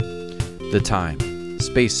The time,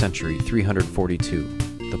 Space Century 342.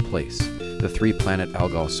 The place, the three-planet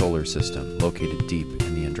Algol solar system located deep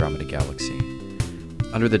in the Andromeda Galaxy.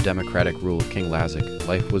 Under the democratic rule of King Lazic,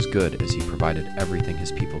 life was good as he provided everything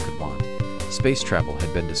his people could want. Space travel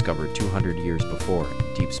had been discovered 200 years before,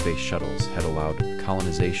 and deep space shuttles had allowed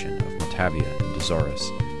colonization of Motavia and Dazorus,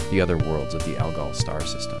 the other worlds of the Algol star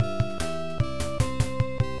system.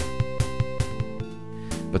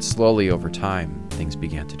 But slowly over time, things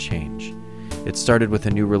began to change. It started with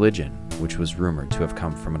a new religion, which was rumored to have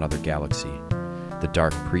come from another galaxy. The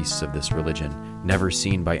dark priests of this religion, never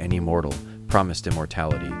seen by any mortal, promised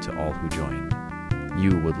immortality to all who joined.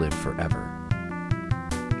 You would live forever.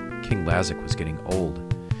 King Lazic was getting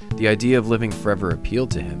old. The idea of living forever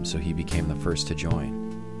appealed to him, so he became the first to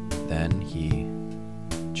join. Then he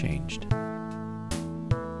changed.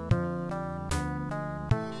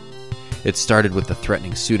 It started with the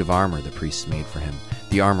threatening suit of armor the priests made for him.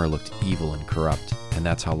 The armor looked evil and corrupt, and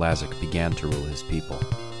that's how Lazic began to rule his people.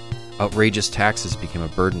 Outrageous taxes became a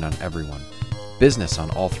burden on everyone. Business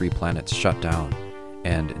on all three planets shut down,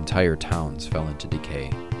 and entire towns fell into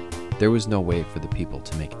decay. There was no way for the people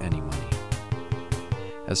to make any money.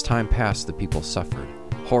 As time passed, the people suffered.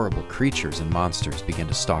 Horrible creatures and monsters began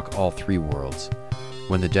to stalk all three worlds.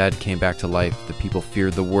 When the dead came back to life, the people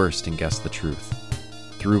feared the worst and guessed the truth.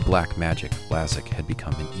 Through black magic, Lazic had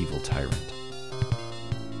become an evil tyrant.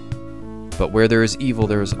 But where there is evil,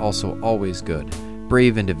 there is also always good.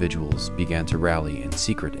 Brave individuals began to rally in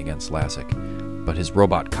secret against Lazic, but his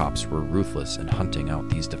robot cops were ruthless in hunting out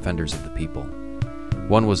these defenders of the people.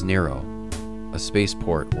 One was Nero, a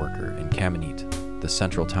spaceport worker in Kamenit, the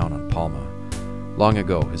central town on Palma. Long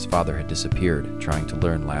ago, his father had disappeared, trying to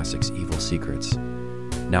learn Lazic's evil secrets.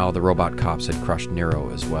 Now the robot cops had crushed Nero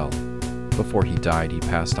as well. Before he died, he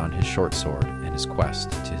passed on his short sword and his quest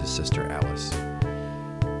to his sister Alice.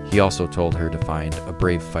 He also told her to find a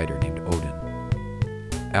brave fighter named Odin.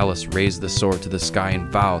 Alice raised the sword to the sky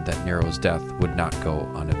and vowed that Nero's death would not go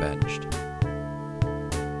unavenged.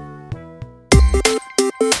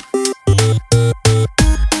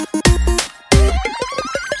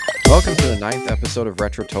 Welcome to the 9th episode of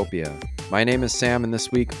Retrotopia. My name is Sam, and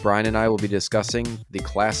this week Brian and I will be discussing the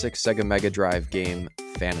classic Sega Mega Drive game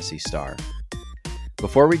Phantasy Star.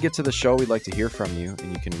 Before we get to the show, we'd like to hear from you,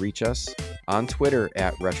 and you can reach us on Twitter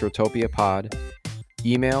at RetrotopiaPod,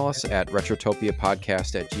 email us at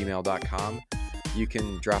retrotopiapodcast@gmail.com. You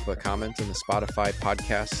can drop a comment in the Spotify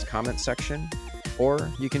podcast comment section, or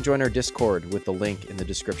you can join our Discord with the link in the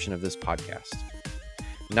description of this podcast.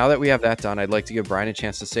 Now that we have that done, I'd like to give Brian a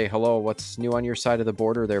chance to say hello. What's new on your side of the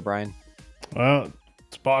border there, Brian? Well,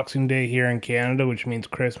 it's Boxing Day here in Canada, which means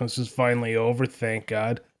Christmas is finally over, thank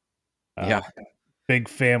God. Yeah. Big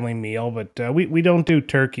family meal, but we don't do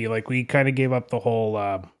turkey. Like, we kind of gave up the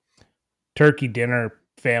whole turkey dinner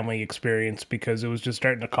family experience because it was just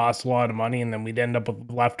starting to cost a lot of money, and then we'd end up with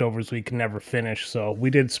leftovers we can never finish. So we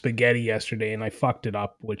did spaghetti yesterday, and I fucked it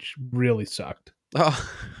up, which really sucked. Oh,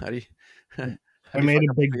 how do you... I made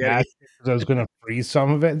a big batch because I was going to freeze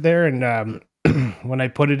some of it there, and when I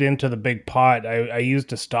put it into the big pot, I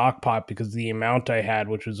used a stock pot because the amount I had,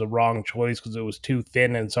 which was a wrong choice because it was too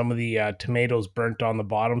thin, and some of the tomatoes burnt on the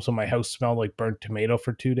bottom, so my house smelled like burnt tomato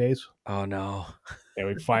for 2 days. Oh, no. Yeah,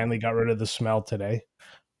 we finally got rid of the smell today.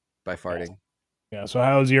 By farting. Yeah, so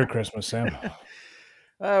how was your Christmas, Sam?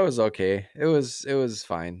 It was okay. It was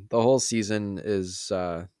fine. The whole season is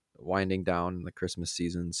winding down, the Christmas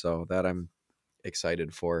season, so that I'm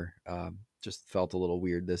excited for. Just felt a little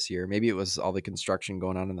weird this year. Maybe it was all the construction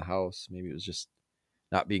going on in the house. Maybe it was just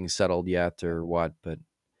not being settled yet or what, but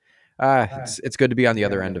it's good to be on the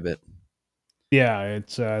other end of it. Yeah,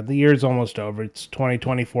 it's the year's almost over. It's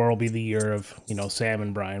 2024 will be the year of, Sam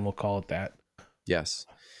and Brian, we'll call it that. Yes.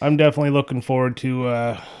 I'm definitely looking forward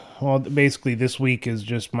to basically this week is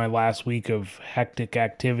just my last week of hectic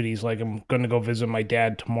activities. Like, I'm going to go visit my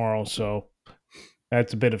dad tomorrow, so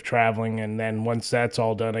that's a bit of traveling, and then once that's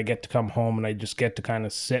all done, I get to come home and I just get to kind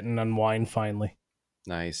of sit and unwind finally.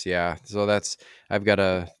 Nice, yeah. So I've got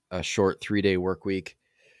a short 3-day work week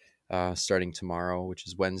starting tomorrow, which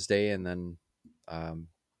is Wednesday, and then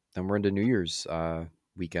we're into New Year's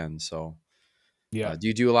weekend. So Yeah. Do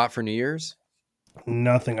you do a lot for New Year's?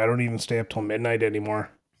 Nothing. I don't even stay up till midnight anymore.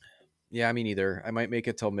 Yeah, me neither. I might make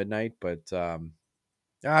it till midnight, but I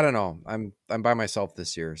don't know. I'm by myself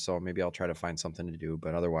this year, so maybe I'll try to find something to do.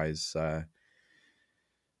 But otherwise,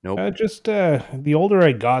 nope. Just the older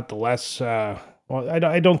I got, the less. I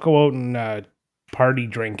don't go out and party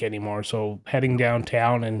drink anymore. So heading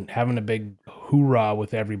downtown and having a big hoorah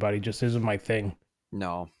with everybody just isn't my thing.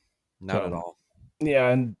 No, not at all. Yeah,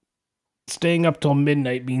 and staying up till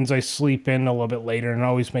midnight means I sleep in a little bit later, and it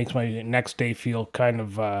always makes my next day feel kind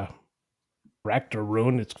of wrecked or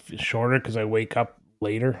ruined. It's shorter because I wake up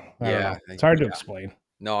later. I don't Yeah, know. It's hard to yeah. explain.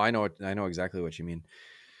 No, I know exactly what you mean.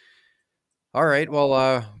 All right.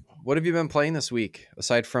 Well, what have you been playing this week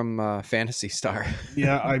aside from Phantasy Star?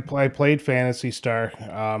 Yeah, I played Phantasy Star.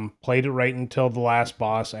 Played it right until the last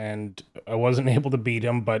boss, and I wasn't able to beat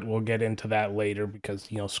him. But we'll get into that later because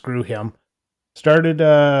screw him. Started,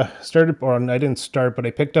 or I didn't start, but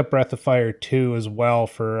I picked up Breath of Fire 2 as well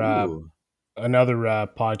for Ooh. another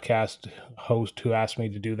podcast host who asked me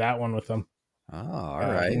to do that one with him. Oh, all He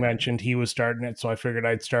right. mentioned he was starting it, so I figured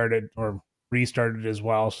I'd start it or restart it as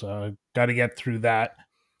well. So I got to get through that.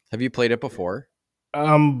 Have you played it before?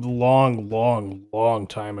 Long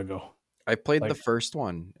time ago. I played the Like, first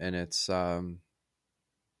one, and it's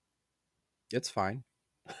fine.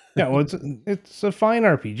 yeah, well, it's a fine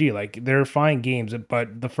RPG. Like, they're fine games,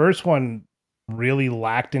 but the first one really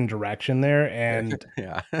lacked in direction there, and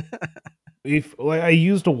Yeah. if like I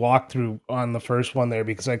used a walkthrough on the first one there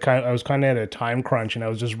because I was kind of at a time crunch and I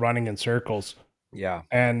was just running in circles. Yeah.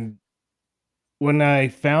 And when I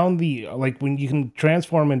found when you can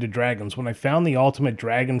transform into dragons, when I found the ultimate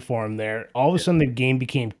dragon form there, all of a Yeah. sudden the game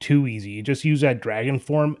became too easy. You just use that dragon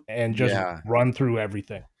form and just Yeah. run through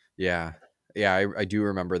everything. Yeah. Yeah, I do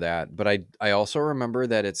remember that. But I also remember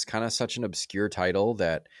that it's kind of such an obscure title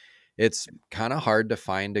that it's kind of hard to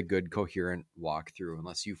find a good coherent walkthrough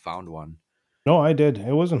unless you found one. No, I did.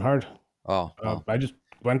 It wasn't hard. Oh, well. I just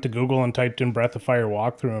went to Google and typed in Breath of Fire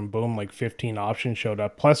walkthrough, and boom, like 15 options showed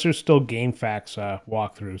up. Plus, there's still GameFAQs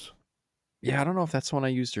walkthroughs. Yeah, I don't know if that's the one I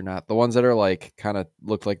used or not. The ones that are like kind of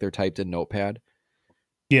look like they're typed in Notepad.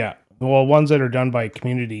 Yeah. Well, ones that are done by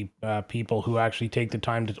community people who actually take the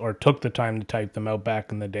time to, or took the time to type them out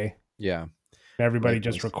back in the day. Yeah, like Everybody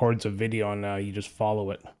just those. records a video and you just follow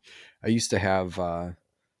it. I used to have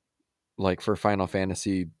like for Final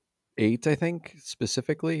Fantasy 8, I think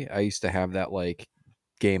specifically, I used to have that like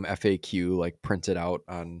game FAQ like printed out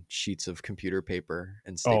on sheets of computer paper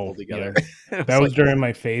and Oh, stapled yeah. together. It That was was like, during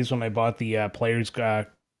my phase when I bought the player's yeah,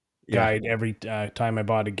 guide every time I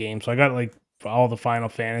bought a game. So I got like all the Final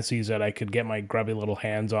Fantasies that I could get my grubby little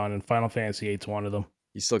hands on, and Final Fantasy 8's one of them.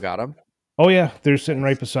 you still got them? Oh, yeah. They're sitting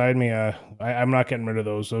right Nice. beside me. I'm not getting rid of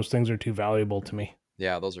those. Those things are too valuable to me.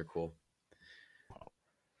 Yeah, those are cool.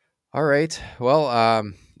 All right.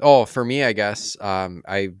 Well, oh, for me, I guess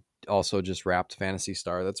I also just wrapped Fantasy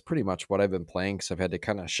Star. That's pretty much what I've been playing because I've had to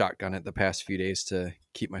kind of shotgun it the past few days to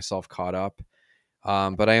keep myself caught up.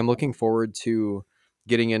 But I am looking forward to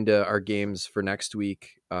getting into our games for next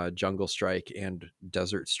week, Jungle Strike and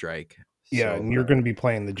Desert Strike. Yeah, So and you're going to be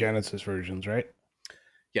playing the Genesis versions, right?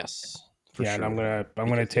 yes, for Yeah, and sure, I'm gonna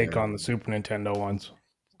because they take are on the Super Nintendo ones.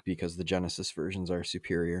 because the Genesis versions are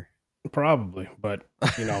superior. Probably, but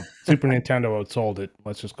Super Nintendo outsold it.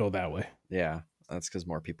 Let's just go that way. Yeah, that's because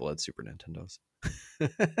more people had Super Nintendos.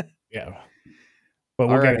 Yeah. But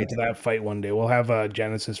we'll All get right. into that fight one day. We'll have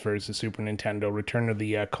Genesis versus Super Nintendo, Return to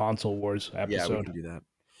the Console Wars Yeah, we episode. can do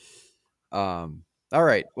that. All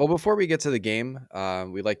right. Well, before we get to the game,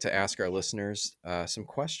 we'd like to ask our listeners some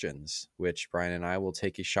questions, which Brian and I will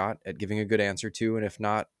take a shot at giving a good answer to. And if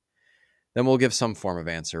not, then we'll give some form of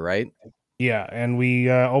answer, right? Yeah, and we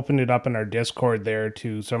opened it up in our Discord there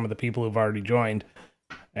to some of the people who've already joined,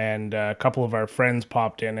 and a couple of our friends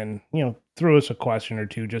popped in and threw us a question or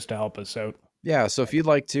two just to help us out. Yeah. So if you'd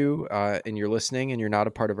like to, and you're listening and you're not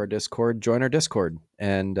a part of our Discord, join our Discord.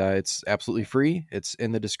 And it's absolutely free. It's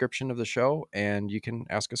in the description of the show, and you can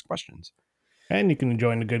ask us questions. And you can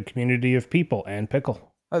join a good community of people and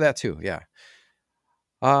pickle. Oh, that too. Yeah.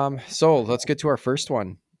 So let's get to our first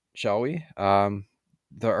one, shall we?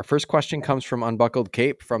 Our first question comes from Unbuckled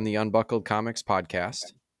Cape from the Unbuckled Comics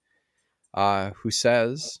podcast, who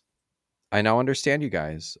says, I now understand you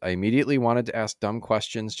guys. I immediately wanted to ask dumb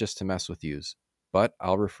questions just to mess with yous, but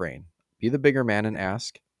I'll refrain. Be the bigger man and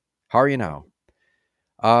ask, how are you now?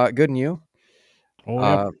 Good, and you? Oh, yep.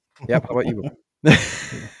 Uh, yep. How about you?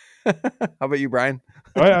 How about you, Brian?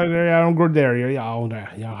 I'm good there.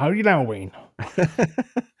 Yeah. How are you now, Wayne?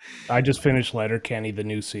 I just finished Letterkenny, the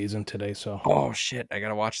new season today. So Oh shit! I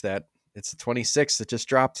gotta watch that. It's the 26th. It just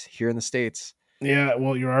dropped here in the States. yeah,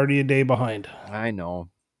 well, you're already a day behind. I know,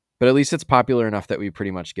 but at least it's popular enough that we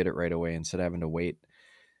pretty much get it right away instead of having to wait.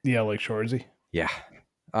 Yeah, like Shorzy. Yeah.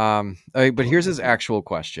 But here's his actual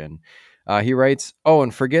question. He writes, "Oh,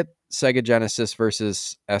 and forget Sega Genesis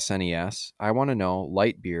versus SNES. I want to know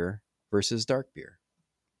light beer versus dark beer."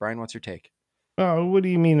 Brian, what's your take? Oh, what do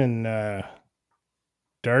you mean in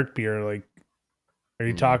dark beer? Like, are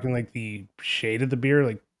you Hmm. talking like the shade of the beer?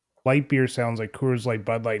 Like, light beer sounds like Coors Light,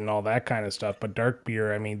 Bud Light, and all that kind of stuff. But dark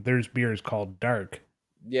beer, I mean, there's beers called dark.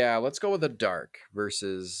 Yeah, let's go with a dark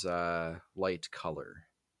versus light color.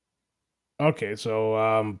 Okay,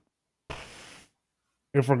 so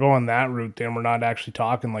if we're going that route, then we're not actually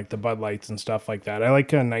talking like the Bud Lights and stuff like that. I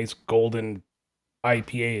like a nice golden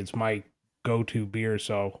IPA. It's my go-to beer.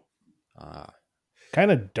 So Uh,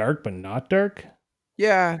 kind of dark, but not dark.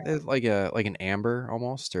 yeah, it's like an amber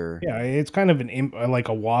almost, or Yeah, it's kind of like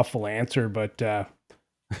a waffle answer, but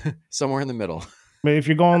somewhere in the middle. but if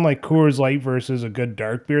you're going like Coors Light versus a good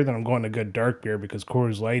dark beer, then I'm going a good dark beer because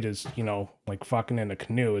Coors Light is, like fucking in a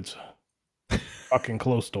canoe. It's fucking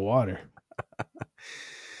close to water.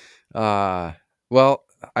 Well,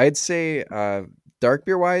 I'd say dark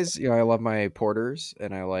beer wise, I love my porters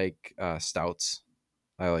and I like stouts.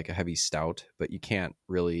 I like a heavy stout, but you can't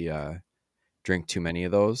really drink too many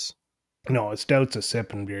of those. No, a stout's a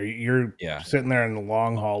sipping beer. You're Yeah. sitting there in the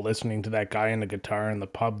long haul listening to that guy in the guitar in the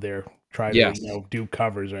pub there try to, Yes. do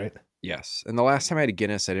covers, right? Yes. And the last time I had a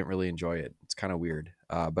Guinness, I didn't really enjoy it. It's kind of weird.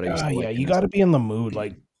 But I used to Yeah, like you Guinness. got to be in the mood.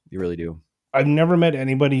 Like, You really do. I've never met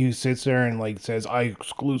anybody who sits there and like says, I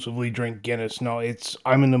exclusively drink Guinness. No,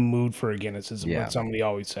 I'm in the mood for a Guinness, is Yeah. what somebody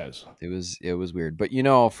always says. It was weird. But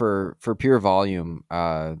for pure volume,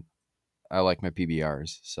 I like my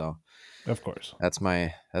PBRs. So Of course. that's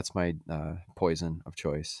my poison of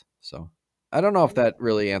choice. So I don't know if that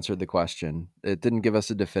really answered the question. It didn't give us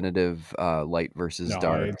a definitive light versus No,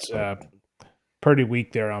 dark. it's pretty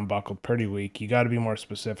weak there on Buckled. Pretty weak. You got to be more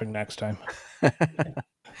specific next time.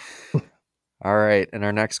 All right, and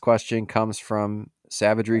our next question comes from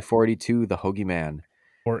Savagery 42, the Hoagie Man.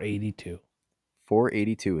 Or 82.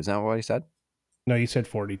 482. Is that what he said? No, you said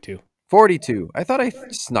 42. 42. I thought I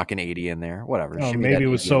snuck an 80 in there. Whatever. Oh, Shimmy maybe that it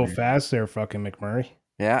was 80 in so there. fast there, fucking McMurray.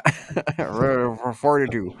 Yeah.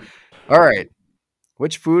 42. All right.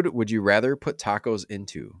 Which food would you rather put tacos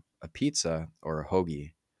into? A pizza or a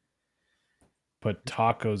hoagie? Put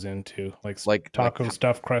tacos into Like taco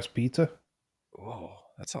stuffed crust pizza. oh,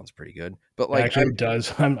 that sounds pretty good. But Actually, it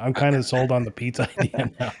does. I'm kind of sold on the pizza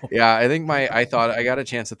idea now. yeah, I think I thought I got a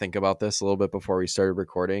chance to think about this a little bit before we started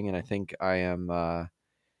recording, and I think I am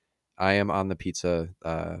on the pizza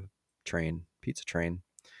train.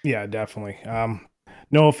 Yeah, definitely.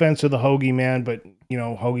 No offense to the hoagie man, but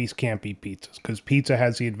hoagies can't beat pizzas because pizza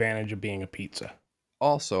has the advantage of being a pizza.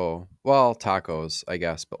 Also, well, tacos, I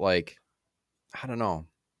guess, but I don't know.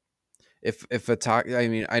 If a taco, I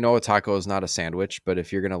mean, I know a taco is not a sandwich, but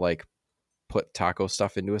if you're gonna put taco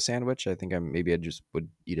stuff into a sandwich, I think I just would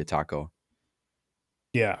eat a taco.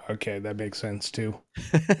 Yeah, okay, that makes sense too.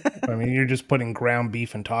 I mean, you're just putting ground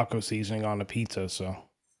beef and taco seasoning on a pizza, so.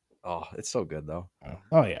 Oh, it's so good though.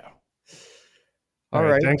 Oh yeah. All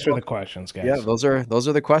right. Thanks for the questions, guys. Yeah, those are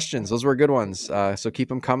the questions. Those were good ones. So keep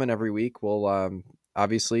them coming every week. We'll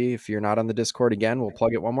obviously, if you're not on the Discord again, we'll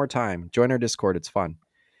plug it one more time. Join our Discord; it's fun,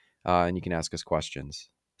 and you can ask us questions.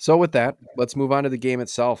 So with that, let's move on to the game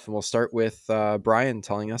itself, and we'll start with Brian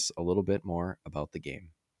telling us a little bit more about the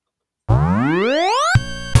game.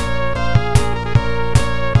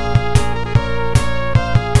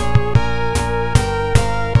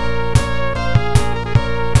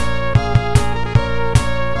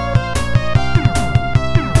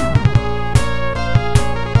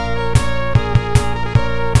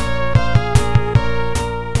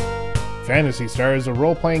 Phantasy Star is a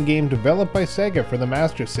role-playing game developed by Sega for the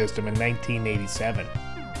Master System in 1987.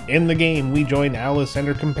 In the game, we join Alice and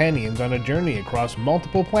her companions on a journey across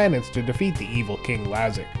multiple planets to defeat the evil King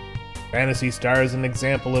Lazic. Phantasy Star is an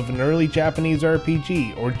example of an early Japanese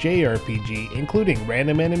RPG, or JRPG, including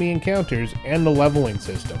random enemy encounters and a leveling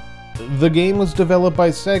system. The game was developed by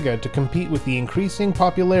Sega to compete with the increasing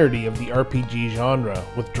popularity of the RPG genre,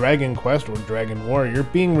 with Dragon Quest or Dragon Warrior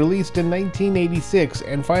being released in 1986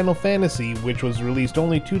 and Final Fantasy, which was released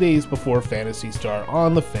only 2 days before Phantasy Star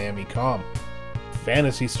on the Famicom.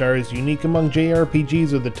 Phantasy Star is unique among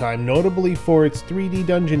JRPGs of the time, notably for its 3D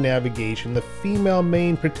dungeon navigation, the female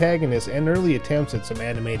main protagonist, and early attempts at some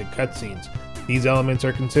animated cutscenes. These elements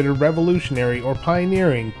are considered revolutionary or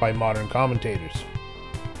pioneering by modern commentators.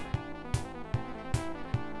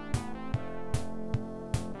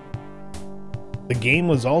 The game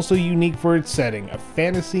was also unique for its setting, a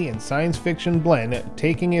fantasy and science fiction blend,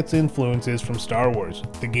 taking its influences from Star Wars.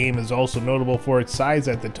 The game is also notable for its size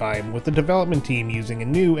at the time, with the development team using a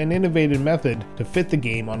new and innovative method to fit the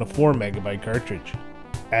game on a 4MB cartridge.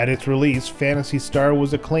 At its release, Phantasy Star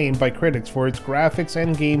was acclaimed by critics for its graphics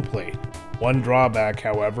and gameplay. One drawback,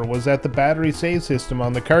 however, was that the battery save system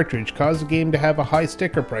on the cartridge caused the game to have a high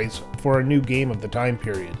sticker price for a new game of the time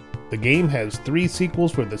period. The game has 3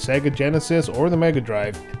 sequels for the Sega Genesis or the Mega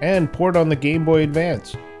Drive, and port on the Game Boy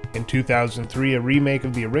Advance. In 2003, a remake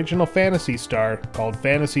of the original Phantasy Star, called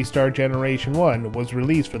Phantasy Star Generation 1, was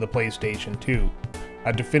released for the PlayStation 2.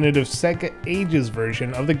 A definitive Sega Ages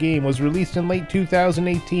version of the game was released in late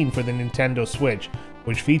 2018 for the Nintendo Switch,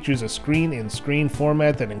 which features a screen-in-screen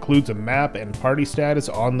format that includes a map and party status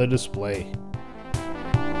on the display.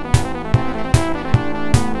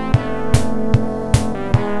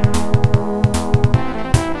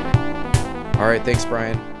 All right, thanks,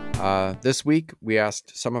 Brian. This week, we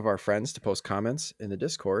asked some of our friends to post comments in the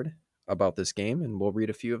Discord about this game, and we'll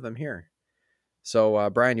read a few of them here. So,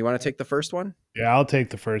 Brian, you want to take the first one? Yeah, I'll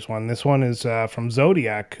take the first one. This one is from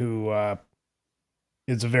Zodiac, who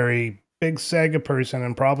is a very big Sega person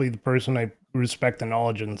and probably the person I respect the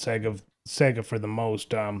knowledge in Sega for the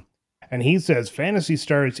most. And he says Phantasy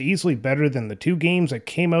Star is easily better than the 2 games that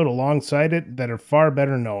came out alongside it that are far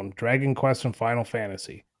better known, Dragon Quest and Final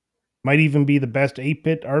Fantasy. Might even be the best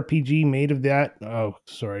 8-bit RPG made of that. Oh,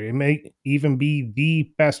 sorry. It may even be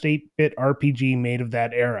the best 8-bit RPG made of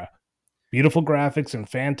that era. Beautiful graphics and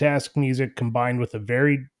fantastic music combined with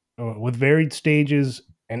varied stages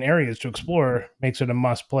and areas to explore makes it a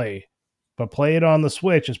must play. But play it on the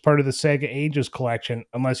Switch as part of the Sega Ages collection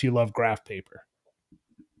unless you love graph paper.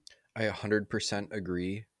 I 100%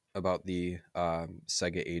 agree about the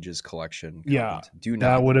Sega Ages collection Yeah, comment. Do that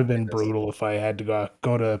not would have play been this. brutal if I had to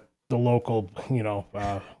go to the local,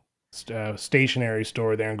 stationery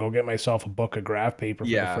store there and go get myself a book of graph paper for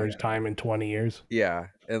the Yeah, first time in 20 years. yeah.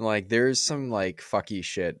 And like there's some like fucky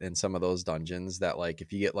shit in some of those dungeons that like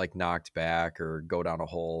if you get like knocked back or go down a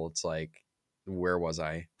hole, it's like, where was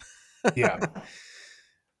I? Yeah.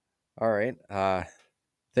 All right.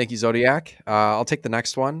 Thank you, Zodiac. I'll take the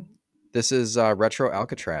next one. This is Retro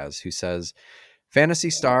Alcatraz, who says, Phantasy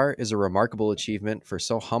Star is a remarkable achievement for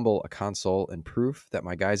so humble a console and proof that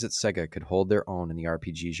my guys at Sega could hold their own in the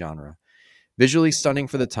RPG genre. Visually stunning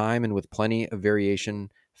for the time and with plenty of variation,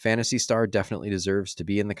 Phantasy Star definitely deserves to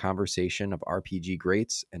be in the conversation of RPG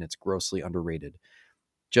greats, and it's grossly underrated.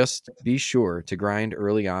 Just be sure to grind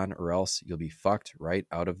early on, or else you'll be fucked right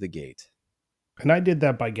out of the gate. And I did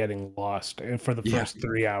that by getting lost for the Yeah. first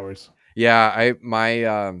 3 hours. Yeah,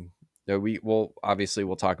 we will obviously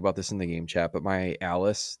we'll talk about this in the game chat, but my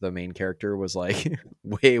Alice, the main character, was like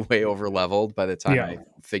way over leveled by the time Yeah. I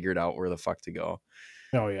figured out where the fuck to go.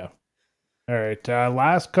 Oh, yeah. All right.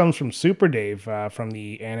 Last comes from Super Dave from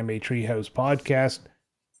the Anime Treehouse podcast.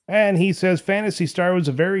 And he says Phantasy Star was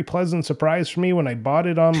a very pleasant surprise for me when I bought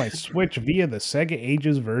it on my Switch via the Sega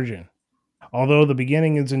Ages version. Although the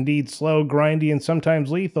beginning is indeed slow, grindy, and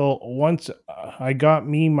sometimes lethal, once I got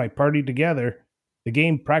my party together, the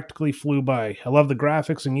game practically flew by. I love the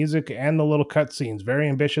graphics and music and the little cutscenes. Very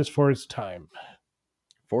ambitious for its time.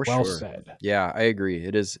 For Well sure. said. Yeah, I agree.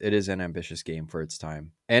 It is an ambitious game for its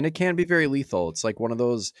time. And it can be very lethal. It's like one of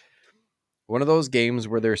those games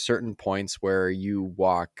where there's certain points where you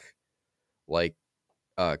walk like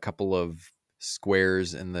a couple of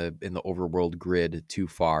squares in the overworld grid too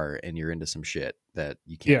far and you're into some shit that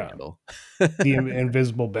you can't Yeah, handle. the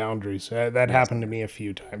invisible boundaries. That Yes, happened to me a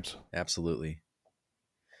few times. absolutely.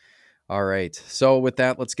 All right. So with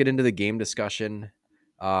that, let's get into the game discussion.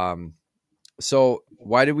 So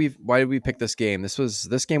why did we pick this game?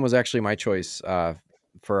 This game was actually my choice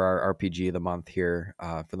for our RPG of the month here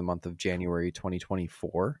for the month of January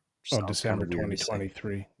 2024. Which Oh, sounds kind December of weird to say.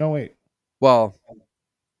 2023. No, wait. Well,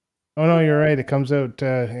 Oh, no, you're right. It comes out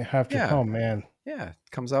after. yeah, Oh, man. yeah,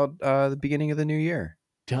 it comes out the beginning of the new year.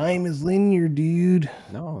 Time is linear, dude.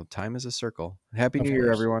 No, time is a circle. Happy Of New Year,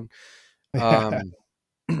 course. everyone.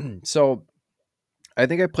 Um, so I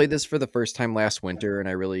think I played this for the first time last winter and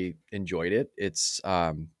I really enjoyed it. It's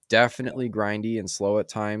definitely grindy and slow at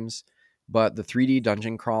times, but the 3D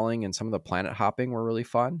dungeon crawling and some of the planet hopping were really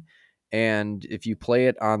fun. And if you play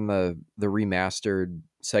it on the remastered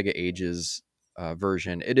Sega Ages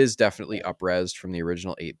version, it is definitely up-resed from the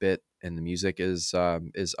original 8-bit, and the music is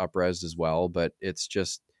up-resed as well. But it's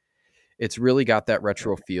really got that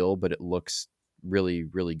retro feel, but it looks really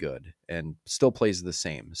good and still plays the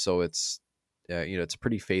same. So it's a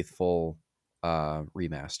pretty faithful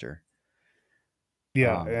remaster.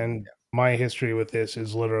 Yeah, Um, and my history with this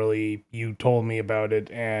is literally you told me about it,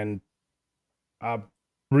 and uh,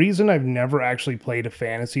 reason I've never actually played a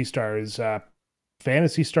Fantasy Star is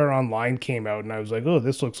Fantasy Star Online came out, and I was like, oh,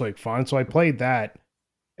 this looks like fun, so I played that.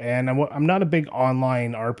 And I'm not a big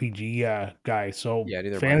online RPG guy, so yeah,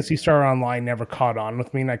 neither am I. Fantasy Star Online never caught on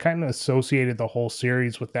with me, and I kind of associated the whole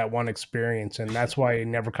series with that one experience, and that's why I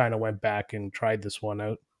never kind of went back and tried this one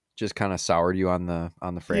out. Just kind of soured you on the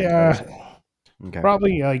Yeah, franchise. Okay.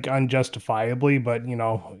 Probably, like, unjustifiably, but,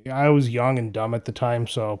 I was young and dumb at the time,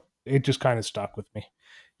 so it just kinda stuck with me.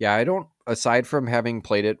 Yeah, I don't, aside from having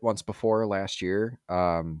played it once before last year,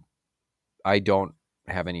 I don't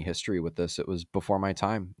have any history with this. It was before my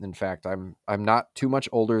time. In fact, I'm not too much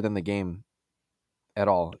older than the game at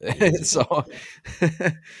all. So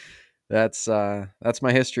that's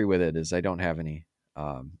my history with it, is I don't have any.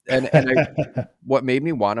 And I what made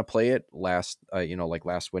me want to play it last, like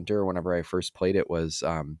last winter, whenever I first played it, was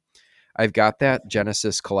I've got that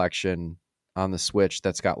Genesis collection on the Switch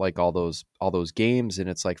that's got like all those games, and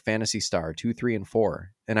it's like Phantasy Star 2, 3, and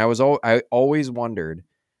 4. And I always wondered,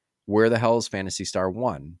 where the hell is Phantasy Star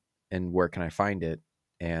 1, and where can I find it?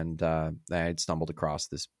 And I had stumbled across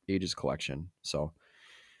this Ages collection. So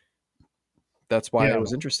that's why I Yeah.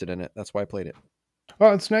 was interested in it. That's why I played it.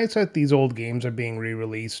 Well, it's nice that these old games are being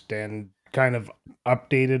re-released and kind of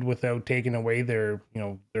updated without taking away their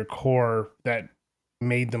core that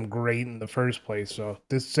made them great in the first place. So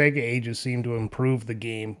this Sega Ages seem to improve the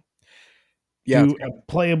game Yeah, to a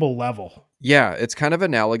playable level. yeah, it's kind of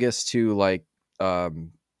analogous to like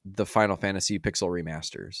um the Final Fantasy Pixel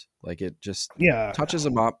remasters. Like it just Yeah, touches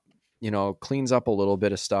them up, cleans up a little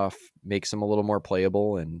bit of stuff, makes them a little more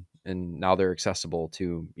playable, and now they're accessible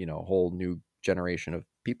to, a whole new generation of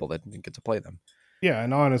people that didn't get to play them. yeah,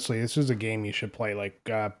 and honestly, this is a game you should play. Like,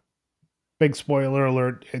 big spoiler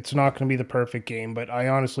alert, it's not going to be the perfect game, but I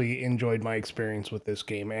honestly enjoyed my experience with this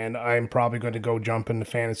game, and I'm probably going to go jump into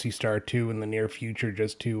Fantasy Star 2 in the near future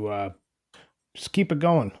to just keep it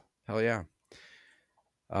going. Hell yeah.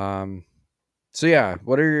 Um so yeah,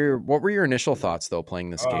 what were your initial thoughts though,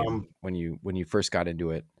 playing this game Um, when you first got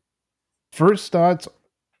into it? First thoughts,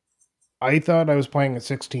 I thought I was playing a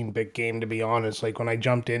 16-bit game, to be honest. Like, when I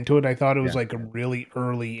jumped into it, I thought it was Yeah. like a really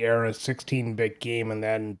early era 16-bit game, and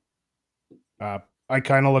then uh, I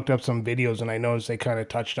kind of looked up some videos and I noticed they kind of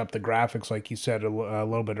touched up the graphics, like you said a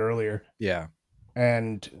little bit earlier. Yeah.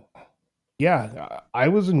 And yeah, I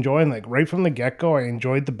was enjoying, like, right from the get-go. I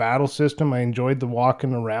enjoyed the battle system. I enjoyed the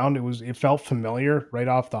walking around. It felt familiar right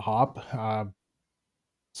off the hop.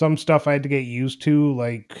 Some stuff I had to get used to,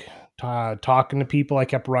 like talking to people. I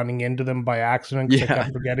kept running into them by accident because I Yeah.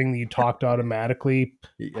 kept forgetting that you talked automatically.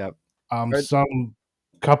 Yep. Some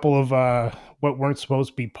couple of what weren't supposed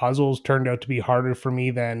to be puzzles turned out to be harder for me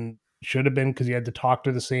than should have been because you had to talk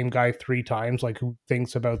to the same guy 3 times. Like, who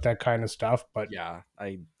thinks about that kind of stuff? But Yeah,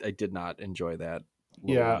 I did not enjoy that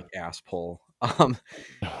little yeah, like ass pull. other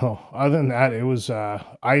than that, it was I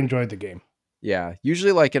enjoyed the game. Yeah,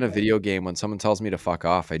 usually like in a video game, when someone tells me to fuck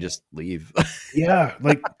off, I just leave. Yeah,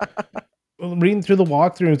 like, reading through the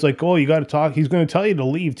walkthrough, it's like, "Oh, you gotta talk." He's gonna tell you to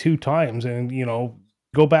leave 2 times and,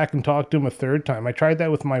 go back and talk to him a 3rd time. I tried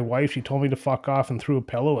that with my wife. She told me to fuck off and threw a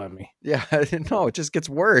pillow at me. Yeah, no, it just gets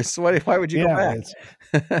worse. Why would you go Yeah, back?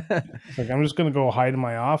 it's like, I'm just gonna go hide in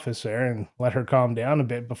my office there and let her calm down a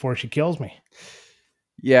bit before she kills me.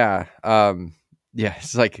 Yeah, yeah,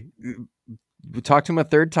 it's like, we talk to him a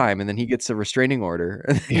third time, and then he gets a restraining order,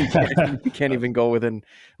 and he can't Yeah. he can't even go within,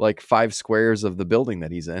 like, 5 squares of the building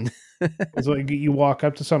that he's in. It's like you walk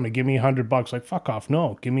up to somebody, "Give me $100." Like, "Fuck off,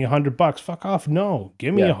 no. Give me $100." "Fuck off, no.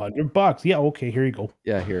 Give me Yeah, $100." "Yeah, okay, here you go."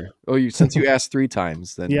 yeah, here. Oh, since you asked 3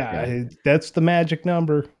 times, then Yeah, yeah. that's the magic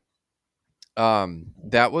number.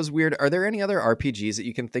 That was weird. Are there any other RPGs that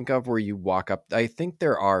you can think of where you walk up? I think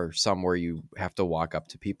there are some where you have to walk up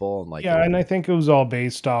to people and like, Yeah, and I think it was all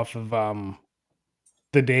based off of,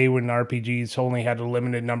 the day when RPGs only had a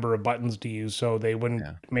limited number of buttons to use, so they wouldn't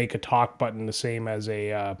yeah. make a talk button the same as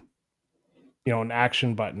an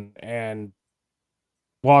action button, and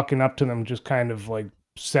walking up to them just kind of, like,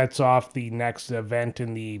 sets off the next event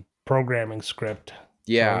in the programming script. So,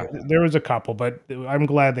 Yeah. there was a couple, but I'm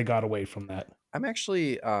glad they got away from that. I'm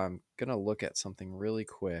actually gonna look at something really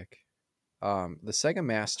quick. The Sega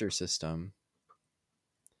Master System,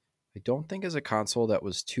 I don't think is a console that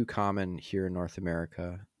was too common here in North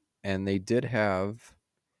America. And they did have,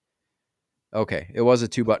 okay, it was a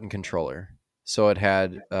 2-button controller. So it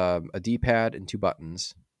had a D-pad and 2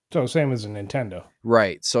 buttons. So, same as a Nintendo.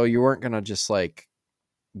 Right. So you weren't gonna just like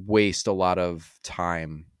waste a lot of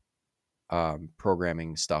time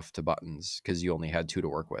programming stuff to buttons because you only had 2 to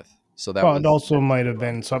work with. So that Well, it was also might have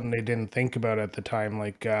been something they didn't think about at the time,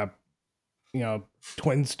 like, you know,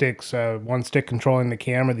 twin sticks, one stick controlling the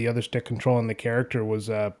camera, the other stick controlling the character was,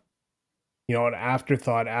 an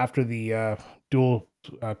afterthought after the dual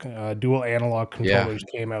analog yeah, controllers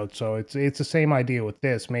came out. So it's the same idea with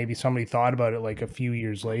this. Maybe somebody thought about it like a few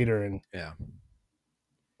years later, and yeah.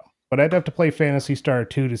 but I'd have to play Fantasy Star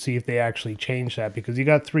 2 to see if they actually changed that because you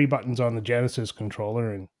got 3 buttons on the Genesis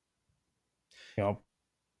controller, and you know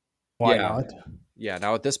Why Yeah. not? Yeah.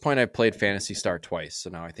 Now at this point I've played Phantasy Star twice, so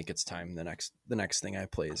now I think it's time the next thing I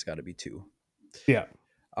play has got to be 2. Yeah.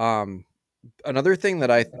 Um Another thing that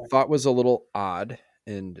I thought was a little odd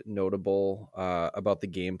and notable about the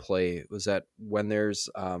gameplay was that when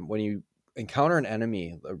you encounter an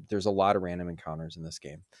enemy, there's a lot of random encounters in this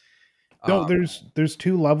game. No, Uh, there's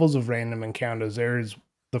two levels of random encounters. There's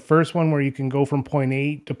the first one where you can go from point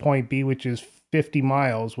A to point B, which is 50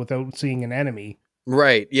 miles without seeing an enemy.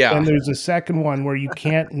 right? Then Yeah. there's a second one where you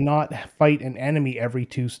can't not fight an enemy every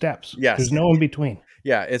 2 steps. Yes. There's no in between.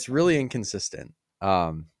 Yeah. It's really inconsistent.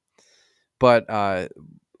 But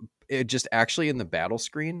it just actually in the battle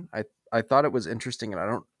screen, I thought it was interesting, and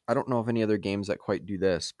I don't know of any other games that quite do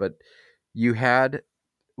this, but you had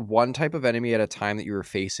one type of enemy at a time that you were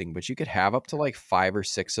facing, but you could have up to like 5 or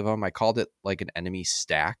 6 of them. I called it like an enemy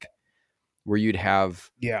stack, where you'd have,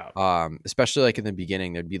 Yeah. especially like in the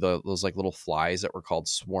beginning, there'd be those like little flies that were called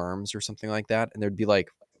swarms or something like that, and there'd be like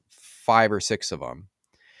 5 or 6 of them.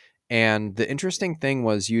 And the interesting thing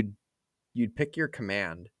was you'd pick your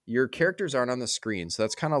command. Your characters aren't on the screen, so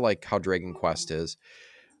that's kind of like how Dragon Quest is.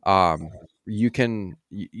 You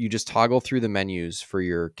just toggle through the menus for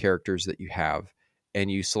your characters that you have,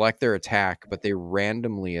 and you select their attack, but they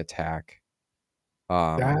randomly attack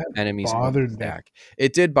That enemies in the bothered me, stack.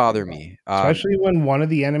 It did bother me. especially when one of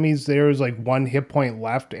the enemies there was like 1 hit point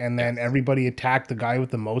left, and then Yes. everybody attacked the guy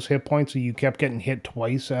with the most hit points, so you kept getting hit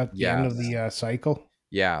twice at the end of Yes. the, cycle.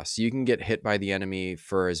 Yeah, so you can get hit by the enemy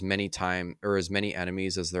for as many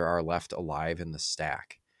enemies as there are left alive in the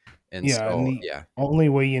stack. And Yeah, and so, the yeah. only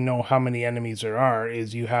way you know how many enemies there are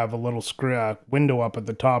is you have a little window up at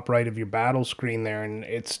the top right of your battle screen there, and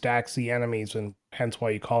it stacks the enemies, and hence why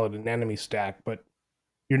you call it an enemy stack. But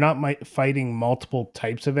you're not fighting multiple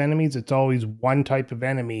types of enemies. It's always one type of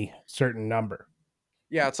enemy, certain number.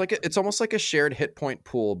 Yeah, it's almost like a shared hit point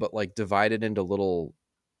pool, but like divided into little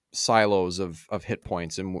silos of hit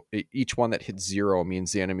points, and each one that hits 0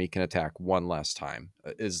 means the enemy can attack one less time,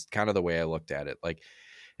 is kind of the way I looked at it. Like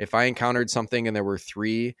if I encountered something and there were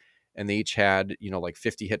 3 and they each had, like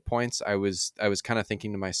 50 hit points, I was kind of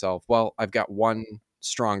thinking to myself, well, I've got one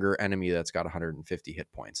stronger enemy that's got 150 hit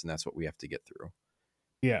points, and that's what we have to get through.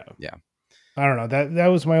 Yeah. Yeah. I don't know. That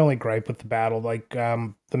was my only gripe with the battle. Like,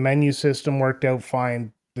 the menu system worked out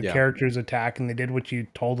fine. The Yeah. characters attack and they did what you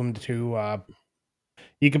told them to.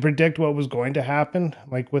 You could predict what was going to happen,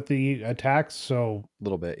 like with the attacks. So A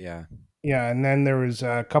little bit, yeah. yeah, and then there was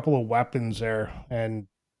a couple of weapons there, and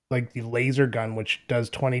like the laser gun, which does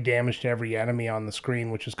 20 damage to every enemy on the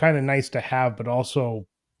screen, which is kind of nice to have, but also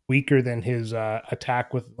weaker than his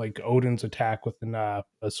attack with like Odin's attack with a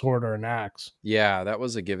sword or an axe. Yeah, that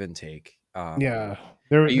was a give and take. Yeah, I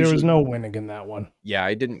there was usually no winning in that one. Yeah,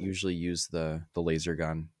 I didn't usually use the laser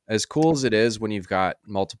gun. As cool as it is when you've got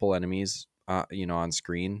multiple enemies, on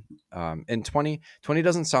screen. And 20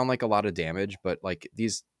 doesn't sound like a lot of damage, but like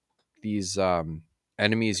these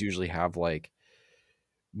enemies usually have like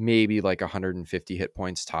maybe like 150 hit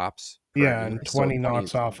points tops per Yeah, enemy. and So 20 20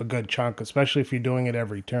 knocks off a good chunk, especially if you're doing it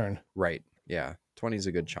every turn. right. Yeah, 20 is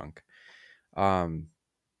a good chunk. Um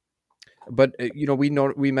but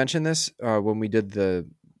we mentioned this when we did the,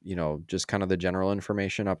 just kind of the general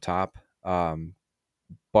information up top.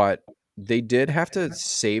 But they did have to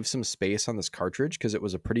save some space on this cartridge because it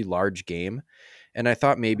was a pretty large game, and I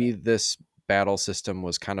thought maybe this battle system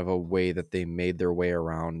was kind of a way that they made their way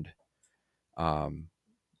around, um,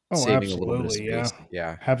 Oh, saving a little bit of absolutely, yeah. space.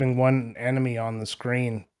 Yeah. Having one enemy on the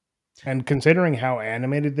screen. And considering how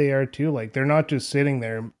animated they are too, like, they're not just sitting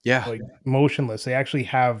there, Yeah. like, motionless, they actually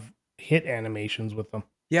have hit animations with them.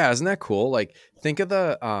 Yeah, isn't that cool? Like, think of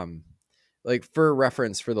like for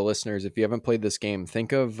reference for the listeners, if you haven't played this game,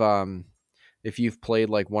 think of if you've played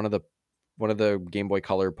like one of the Game Boy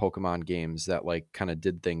Color Pokemon games that like kind of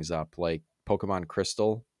did things up, like Pokemon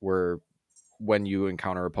Crystal, where when you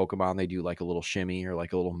encounter a Pokemon, they do like a little shimmy or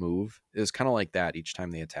like a little move. It was kind of like that each time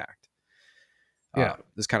they attacked. Yeah,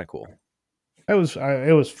 It's kind of cool. it was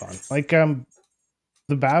fun. Like,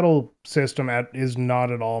 the battle system is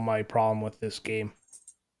not at all my problem with this game.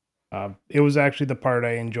 It was actually the part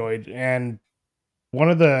I enjoyed, and one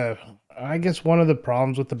of the I guess one of the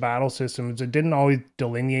problems with the battle system is it didn't always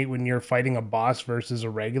delineate when you're fighting a boss versus a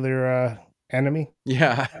regular, enemy.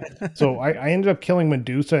 Yeah. So I ended up killing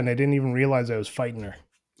Medusa, and I didn't even realize I was fighting her.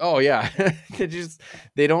 Oh yeah.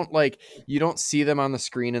 They don't like, you don't see them on the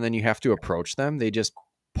screen and then you have to approach them. They just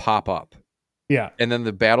pop up. Yeah. And then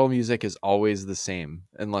the battle music is always the same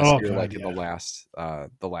unless Oh you're god, like in yeah.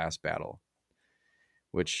 the last battle.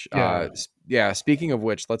 Which Yeah. yeah, speaking of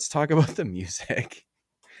which, let's talk about the music.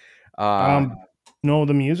 Uh Um, No,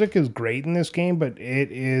 the music is great in this game, but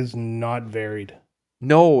it is not varied.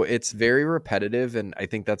 No, it's very repetitive, and I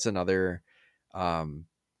think that's another, um,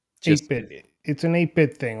 just 8-bit. It's an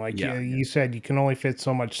 8-bit thing. Like yeah, you said, you can only fit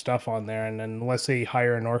so much stuff on there, and then unless they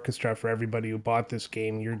hire an orchestra for everybody who bought this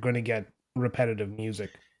game, you're going to get repetitive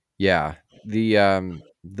music. yeah.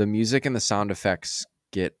 The music and the sound effects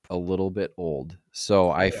get a little bit old, so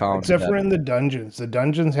I Yeah, found except that for in the dungeons. The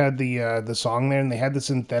dungeons had the song there, and they had the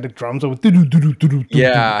synthetic drums with and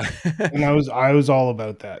yeah. I was all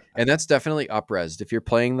about that. And that's definitely up-resed. If you're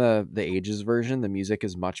playing the ages version, the music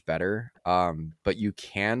is much better, but you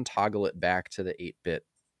can toggle it back to the 8-bit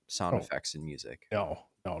sound Oh effects and music. no,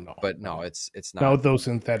 no, no, But no, no, it's not not. with those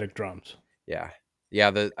synthetic drums. Yeah.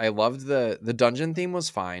 Yeah, I loved the dungeon theme was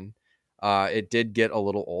fine. It did get a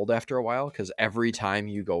little old after a while because every time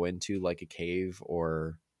you go into like a cave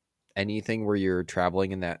or anything where you're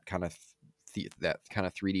traveling in that kind of that kind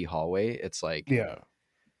of 3D hallway, it's like Yeah.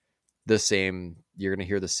 the same. You're gonna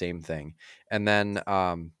hear the same thing. And then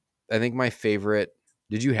I think my favorite.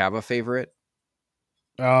 Did you have a favorite?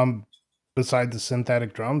 Um, Beside the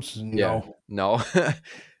synthetic drums, Yeah. no. No.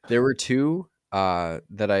 There were two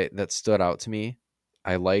that stood out to me.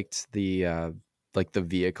 I liked the like the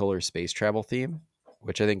vehicle or space travel theme,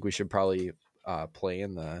 which I think we should probably play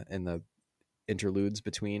in the interludes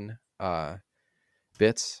between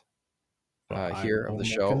bits I here of will the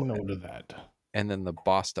make a show. note of that. And then the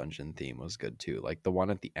boss dungeon theme was good too. Like the one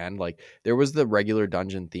at the end, like there was the regular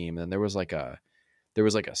dungeon theme, and there was like a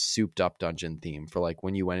souped up dungeon theme for like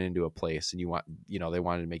when you went into a place and they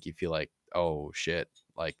wanted to make you feel like, oh shit,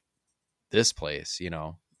 like this place,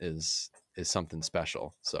 is something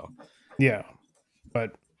special. So Yeah,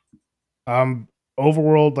 but um,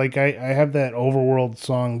 overworld, like I have that overworld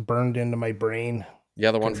song burned into my brain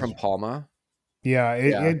yeah, the one because from Palma. yeah,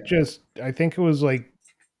 Yeah. it just I think it was like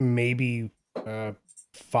maybe uh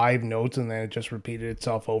 5 notes, and then it just repeated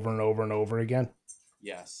itself over and over and over again.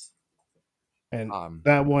 Yes. And Um,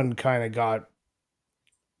 that one kind of got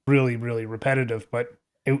really, really repetitive. But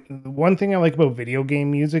one thing I like about video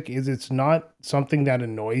game music is it's not something that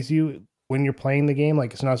annoys you when you're playing the game.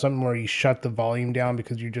 Like it's not something where you shut the volume down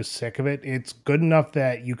because you're just sick of it. It's good enough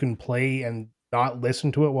that you can play and not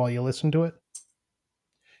listen to it while you listen to it.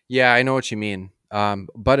 yeah, I know what you mean.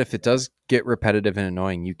 But if it does get repetitive and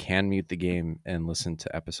annoying, you can mute the game and listen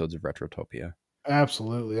to episodes of Retrotopia.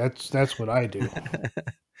 Absolutely, that's what I do.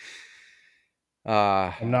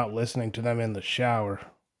 uh, I'm not listening to them in the shower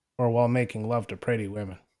or while making love to pretty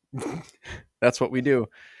women. that's what we do.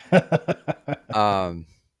 Um,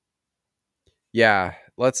 yeah,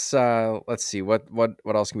 let's see what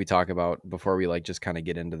else can we talk about before we like just kind of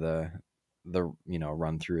get into the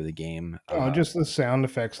run through the game. Oh, just the sound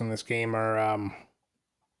effects in this game are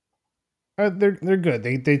they're good.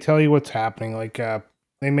 They tell you what's happening. Like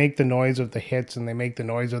they make the noise of the hits and they make the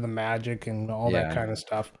noise of the magic and all that Yeah, kind of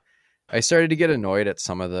stuff. I started to get annoyed at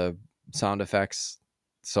some of the sound effects.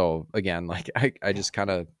 So again, like I just kind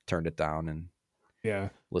of turned it down and Yeah.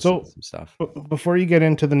 listened to So some stuff. before you get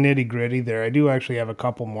into the nitty gritty, there, I do actually have a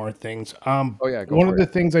couple more things. Oh yeah, go One for of it.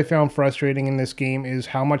 the things I found frustrating in this game is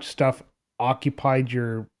how much stuff occupied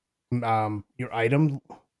your item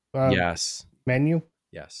uh, Yes. menu.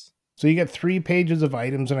 Yes. So you get 3 pages of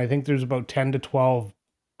items, and I think there's about 10 to 12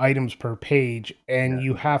 items per page, and Yeah.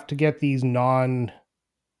 you have to get these non.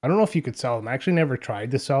 I don't know if you could sell them. I actually never tried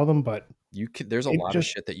to sell them, but There's a it lot of just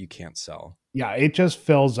shit that you can't sell. yeah, it just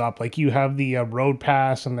fills up. Like you have the road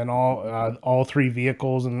pass, and then all 3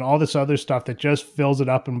 vehicles, and all this other stuff that just fills it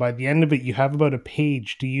up. And by the end of it, you have about a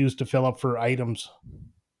page to use to fill up for items,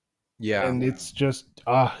 Yeah. and it's just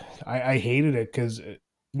I hated it because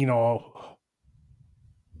you know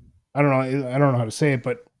I don't know how to say it,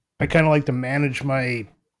 but I kind of like to manage my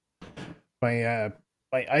my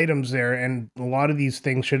items there, and a lot of these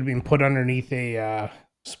things should have been put underneath a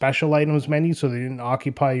special items menu so they didn't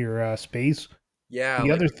occupy your space. Yeah, The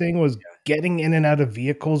like other thing was getting in and out of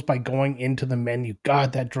vehicles by going into the menu.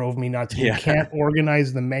 God, that drove me nuts. And you yeah. can't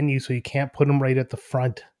organize the menu, so you can't put them right at the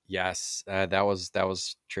front. Yes, that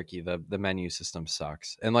was tricky. The menu system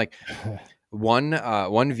sucks. And like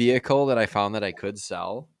one vehicle that I found that I could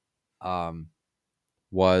sell um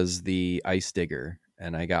was the ice digger,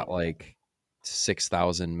 and I got like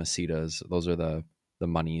 6,000 masitas. Those are the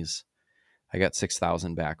monies. I got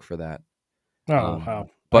 6,000 back for that. Oh, Um, wow. I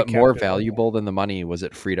but more kept it. valuable than the money was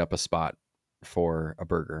it freed up a spot for a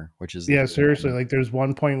burger, which is the Yeah, third seriously. item. Like, there's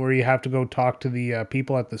one point where you have to go talk to the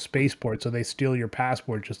people at the spaceport, so they steal your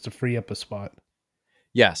passport just to free up a spot.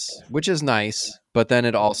 Yes, which is nice, but then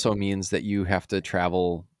it also means that you have to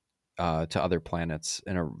travel to other planets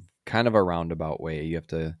in a kind of a roundabout way. You have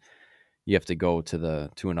to, you have to go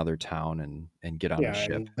to another town and get on a Yeah,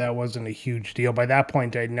 ship. and that wasn't a huge deal. By that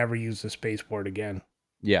point, I'd never used the spaceport again.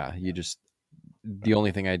 Yeah, you just the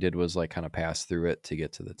only thing I did was like kind of pass through it to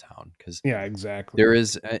get to the town because Yeah, exactly. there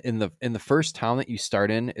is in the first town that you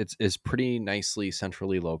start in, it's is pretty nicely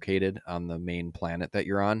centrally located on the main planet that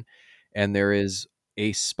you're on, and there is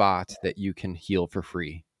a spot that you can heal for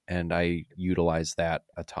free, and I utilize that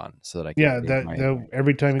a ton so that I can Yeah, save that my the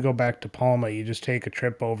every time you go back to Palma, you just take a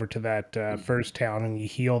trip over to that, first town and you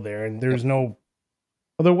heal there, and Yep, there's no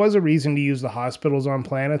well, there was a reason to use the hospitals on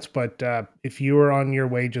planets, but, if you were on your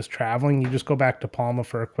way just traveling, you just go back to Palma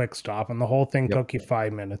for a quick stop, and the whole thing yep. took you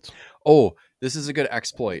 5 minutes. Oh, this is a good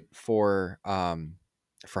exploit for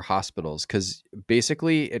hospitals because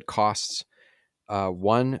basically it costs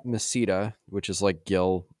one Meseta, which is like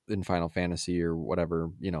Gil in Final Fantasy or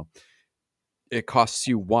whatever, it costs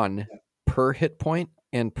you one per hit point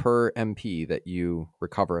and per MP that you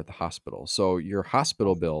recover at the hospital. So your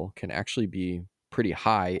hospital bill can actually be pretty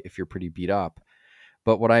high if you're pretty beat up.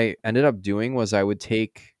 But what I ended up doing was I would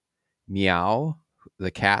take Meow,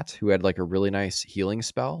 the cat, who had like a really nice healing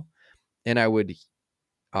spell, and I would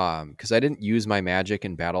because I didn't use my magic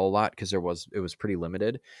in battle a lot because it was pretty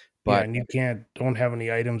limited. Yeah, But and you don't have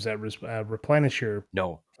any items that replenish your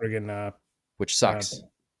no, friggin', which uh, sucks. It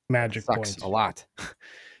magic sucks points. a lot.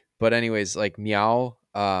 But anyways, like Meow,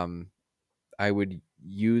 I would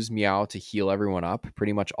use Meow to heal everyone up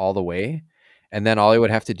pretty much all the way. And then all I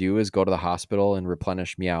would have to do is go to the hospital and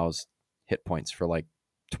replenish Meow's hit points for like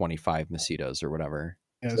 25 Macetas or whatever.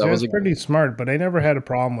 Yeah, So that so was that's a pretty smart, but I never had a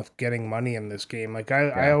problem with getting money in this game. Like, I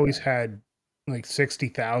yeah, always had, like,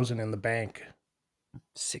 60,000 in the bank.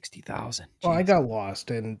 60,000. Well, I Jeez. got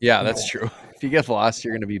lost and, Yeah, that's true. If you get lost,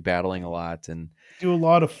 you're going to be battling a lot. And do a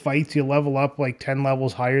lot of fights, you level up, like, 10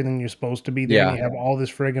 levels higher than you're supposed to be there, and yeah, you have all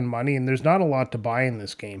this friggin' money, and there's not a lot to buy in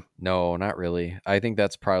this game. no, not really. I think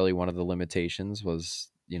that's probably one of the limitations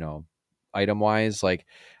was, item wise. Like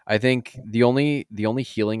I think the only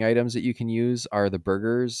healing items that you can use are the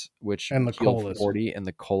burgers, which And the heal colas. 40, and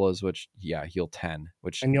the colas, which yeah, heal 10,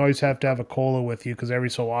 which And you always have to have a cola with you because every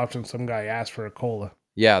so often some guy asks for a cola.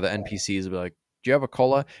 yeah, the NPCs will be like, do you have a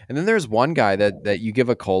cola? And then there's one guy that you give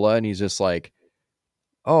a cola and he's just like,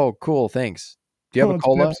 oh, cool, thanks. Do you have "Oh, a it's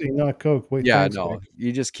cola? Pepsi, not Coke. Wait, Yeah, thanks, guy." no.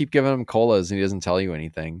 You just keep giving him colas and he doesn't tell you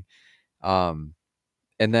anything. Um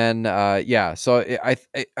And then, yeah, so I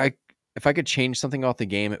if I could change something about the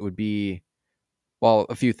game, it would be well,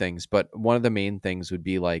 a few things, but one of the main things would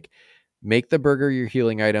be like make the burger your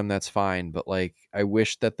healing item. That's fine, but like I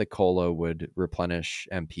wish that the cola would replenish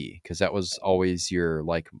MP because that was always your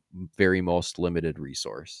like very most limited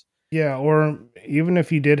resource. Yeah, or even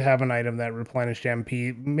if you did have an item that replenished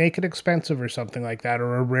MP, make it expensive or something like that,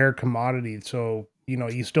 or a rare commodity. So,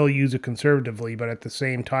 you still use it conservatively, but at the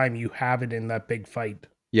same time, you have it in that big fight.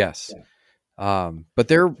 Yes, but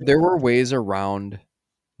there were ways around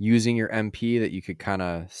using your MP that you could kind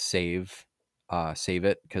of save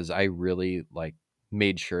it because I really like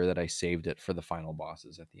made sure that I saved it for the final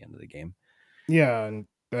bosses at the end of the game. Yeah, and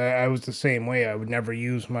I was the same way. I would never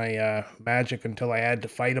use my magic until I had to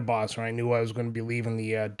fight a boss or I knew I was going to be leaving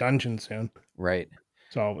the dungeon soon. Right.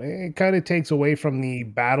 So it kind of takes away from the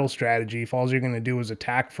battle strategy if all you're going to do is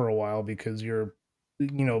attack for a while because you're,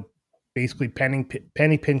 you know, basically penny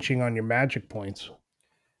pinching on your magic points.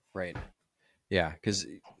 Right. Yeah, because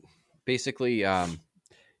basically, yeah,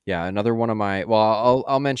 another one of my well,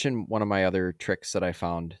 I'll mention one of my other tricks that I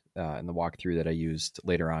found in the walkthrough that I used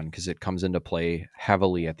later on because it comes into play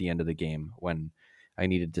heavily at the end of the game when I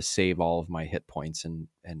needed to save all of my hit points and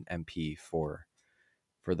MP for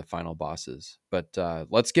the final bosses. But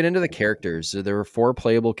let's get into the characters. So there were four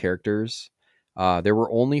playable characters. There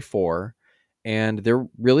were only four, and there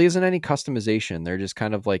really isn't any customization. They're just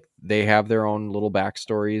kind of like they have their own little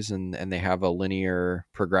backstories and they have a linear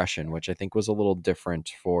progression, which I think was a little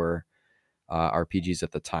different for RPGs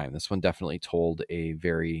at the time. This one definitely told a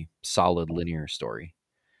very solid linear story.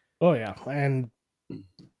 Oh yeah, and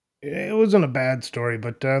it wasn't a bad story,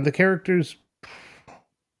 but the characters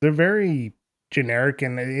they're very generic,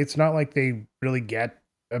 and it's not like they really get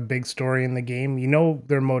a big story in the game. You know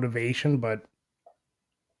their motivation, but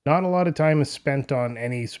not a lot of time is spent on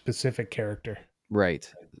any specific character.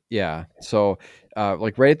 Right. Yeah. So,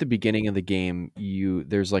 like right at the beginning of the game,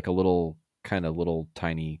 there's like a little kind of little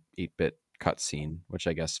tiny 8-bit cutscene, which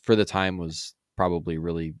I guess for the time was probably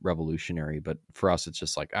really revolutionary. But for us, it's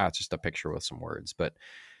just like it's just a picture with some words. But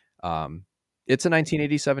um, it's a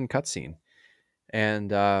 1987 cutscene,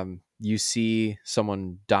 and you see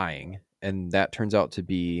someone dying, and that turns out to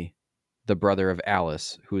be the brother of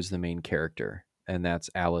Alice, who is the main character, and that's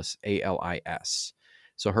Alice, Alice.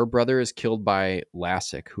 So her brother is killed by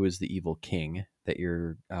Lassic, who is the evil king that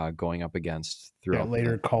you're going up against Yeah, throughout the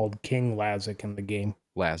later called King Lazic in the game.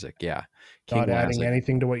 Lassic. Yeah, King Not adding Lassic.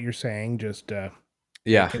 anything to what you're saying, just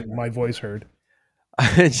Yeah, making my voice heard.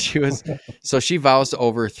 and she was so she vows to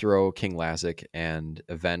overthrow King Lazic and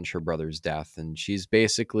avenge her brother's death, and she's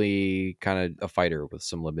basically kind of a fighter with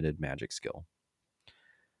some limited magic skill.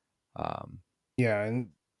 Um, Yeah, and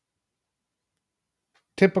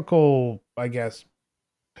typical, I guess,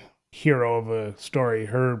 hero of a story.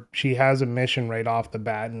 She has a mission right off the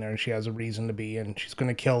bat, and there she has a reason to be, and she's going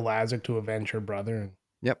to kill Lazic to avenge her brother. And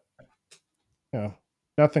yep. you know,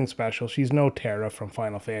 nothing special. She's no Terra from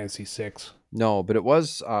Final Fantasy VI. No, but it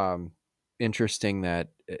was interesting that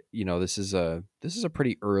this is a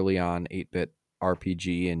pretty early on 8-bit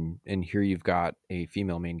RPG, and here you've got a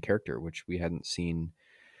female main character, which we hadn't seen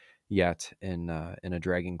yet in a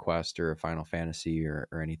Dragon Quest or a Final Fantasy or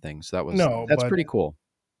anything. So No, that's but pretty cool.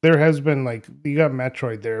 there has been like you got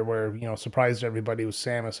Metroid there, where surprised everybody with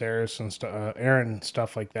Samus Aris and Aaron and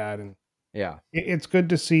stuff like that, and Yeah. it's good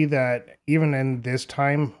to see that even in this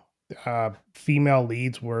time, female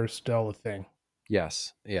leads were still a thing.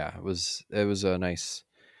 Yes. Yeah. It was a nice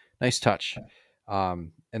touch.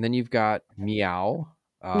 And then you've got Meow.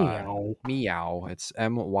 Meow. Meow. It's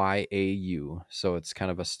Myau. So it's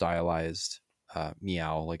kind of a stylized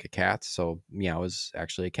meow like a cat. So Meow is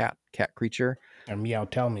actually a cat creature. And Meow,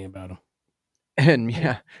 tell me about him. And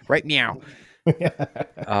yeah, right meow.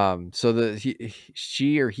 Yeah. So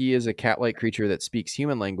she or he is a cat-like creature that speaks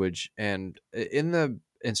human language, and in the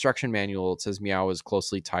instruction manual it says Meow is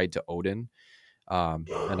closely tied to Odin,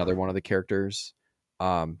 another one of the characters.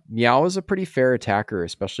 Meow is a pretty fair attacker,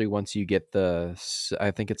 especially once you get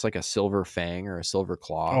I think it's like a silver fang or a silver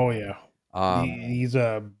claw. Oh yeah, Um, he's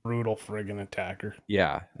a brutal friggin' attacker.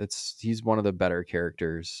 yeah, he's one of the better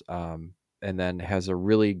characters. And then has a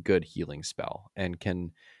really good healing spell and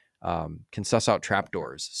can suss out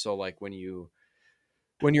trapdoors. So like when you're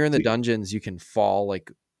in the See, dungeons, you can fall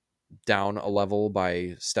like down a level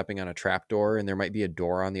by stepping on a trapdoor, and there might be a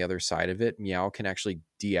door on the other side of it. Meow can actually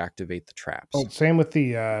deactivate the oh, traps. same with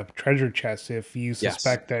the treasure chests. If you Yes.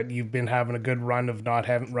 suspect that you've been having a good run of not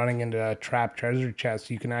having running into a trap treasure chest,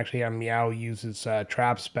 you can actually have Meow use his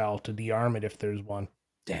trap spell to dearm it if there's one.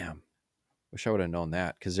 Damn. Wish I would have known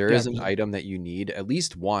that, because there Yeah, is an item that you need, at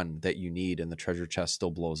least one that you need, and the treasure chest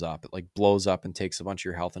still blows up. It like blows up and takes a bunch of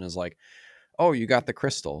your health and is like, "Oh, you got the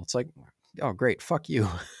crystal." It's like, "Oh, great, fuck you."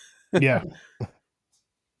 yeah.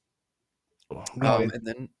 No, And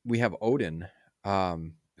then we have Odin,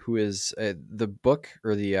 who is the book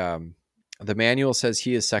or the manual says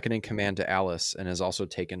he is second in command to Alice and has also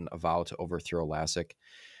taken a vow to overthrow Lassic.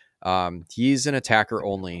 He's an attacker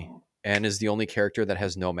only and is the only character that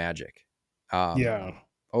has no magic. Um, yeah.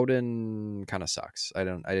 Odin kind of sucks. I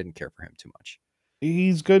didn't care for him too much.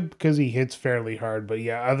 He's good because he hits fairly hard, but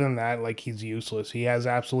yeah, other than that, like he's useless. He has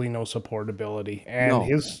absolutely no support ability, and No.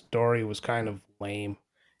 his story was kind of lame.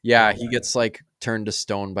 Yeah, Like, he gets like turned to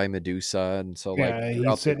stone by Medusa, and so like yeah, he's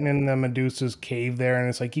throughout the sitting in the Medusa's cave there, and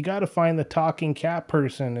it's like you got to find the talking cat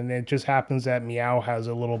person, and it just happens that Meow has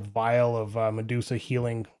a little vial of Medusa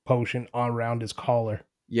healing potion on around his collar,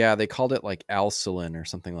 yeah, they called it like Alcilin or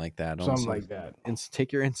something like that. something Also, like that.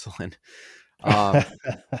 take your insulin. Um,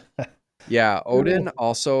 Yeah, Odin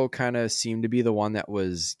also kind of seemed to be the one that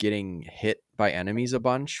was getting hit by enemies a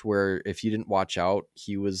bunch, where if you didn't watch out,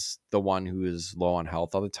 he was the one who was low on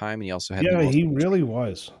health all the time, and he also had the Yeah, most he really HP.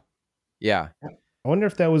 was. Yeah, I wonder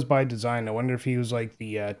if that was by design. I wonder if he was like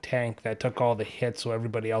the tank that took all the hits so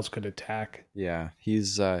everybody else could attack. yeah, he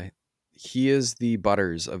is the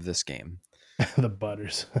Butters of this game. The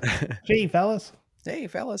butters. Gee, fellas. Hey,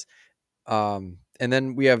 fellas. And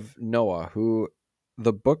then we have Noah, who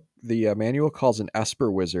the manual calls an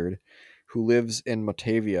Esper wizard, who lives in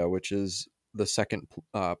Motavia, which is the second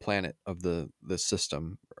planet of the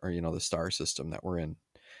system, or the star system that we're in.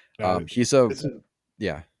 Uh, He's a this is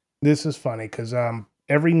yeah. this is funny because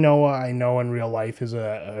every Noah I know in real life is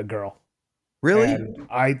a girl, Really? and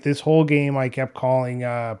I this whole game I kept calling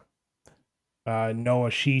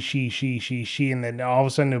Noah she, and then all of a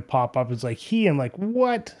sudden it pop up as like he. I'm like,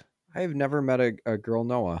 what? I've never met a girl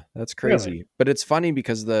Noah. That's Really? crazy. But it's funny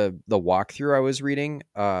because the walkthrough I was reading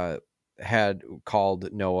had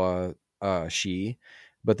called Noah she,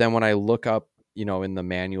 but then when I look up, in the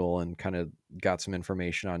manual and kind of got some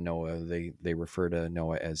information on Noah, they refer to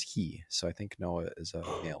Noah as he. So I think Noah is a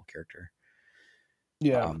male character.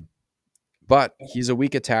 Yeah. Um, but he's a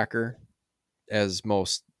weak attacker, as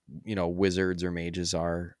most wizards or mages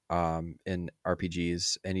are in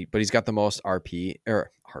RPGs, but he's got the most RP or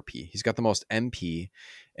RP. He's got the most MP,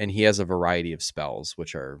 and he has a variety of spells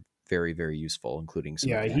which are very, very useful, including some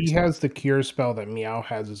Yeah, attack he has spells. the cure spell that Meow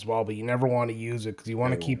has as well, but you never want to use it because you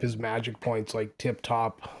want to No. keep his magic points like tip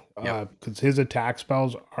top. Yep. Because his attack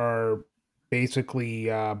spells are basically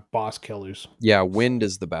boss killers. Yeah, wind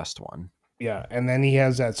is the best one. Yeah, and then he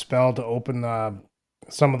has that spell to open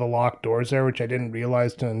some of the locked doors there, which I didn't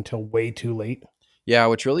realize until way too late. Yeah,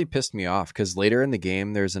 which really pissed me off because later in the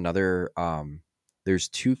game there's another there's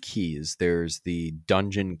two keys. There's the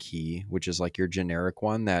dungeon key, which is like your generic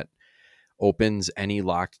one that opens any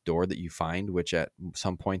locked door that you find, which at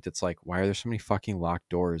some point it's like, why are there so many fucking locked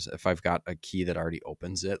doors if I've got a key that already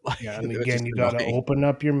opens it? Like Yeah, and it was again, just you got to annoying. open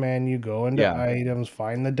up your menu, go into Yeah. items,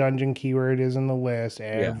 find the dungeon key where it is in the list, Yeah.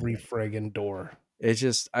 every friggin' door. It's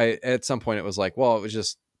just I at some point it was like, well, it was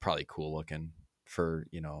just probably cool looking for,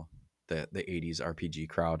 the 80s RPG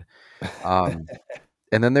crowd. Um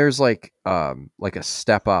and then there's like a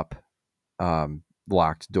step up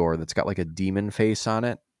locked door that's got like a demon face on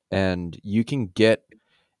it, and you can get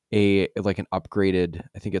a like an upgraded,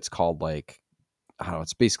 I think it's called like, I don't know,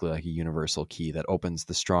 it's basically like a universal key that opens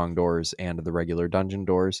the strong doors and the regular dungeon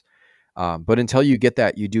doors. But until you get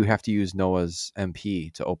that, you do have to use Noah's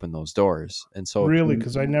MP to open those doors. And so if Really, you,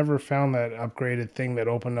 because I never found that upgraded thing that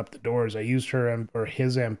opened up the doors. I used or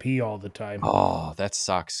his MP all the time. oh, that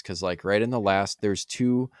sucks because like right in the last, there's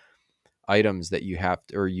two items that you have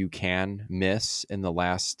to, or you can miss in the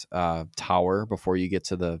last tower before you get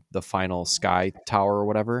to the final sky tower or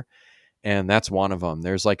whatever, and that's one of them.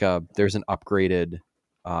 There's an upgraded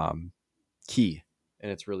um, key,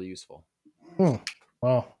 and it's really useful. Hmm.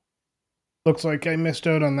 Well, looks like I missed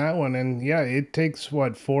out on that one. And yeah, it takes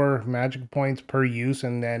what, 4 magic points per use,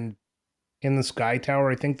 and then in the sky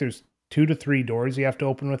tower, I think there's 2 to 3 doors you have to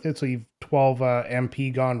open with it. So you've 12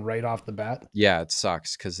 MP gone right off the bat, Yeah, it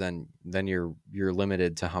sucks because then you're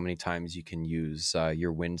limited to how many times you can use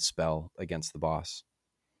your wind spell against the boss.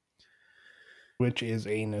 which is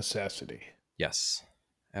a necessity. Yes,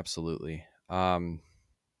 absolutely.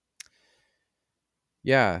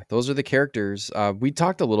 Yeah, those are the characters. We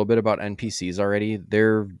talked a little bit about NPCs already.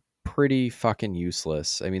 They're pretty fucking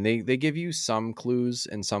useless. I mean, they give you some clues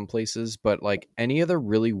in some places, but like any of the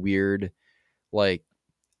really weird, like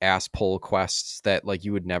ass pull quests that like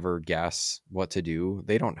you would never guess what to do,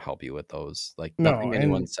 they don't help you with those. Like No, nothing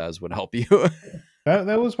anyone and says would help you.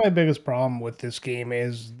 that was my biggest problem with this game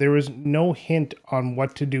is there was no hint on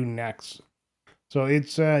what to do next. So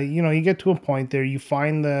it's you get to a point there, you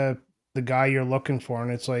find the guy you're looking for,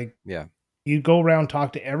 and it's like Yeah. you go around,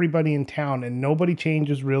 talk to everybody in town, and nobody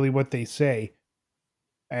changes really what they say.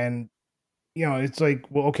 And it's like,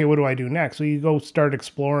 well, okay, what do I do next? So you go start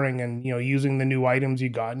exploring and using the new items you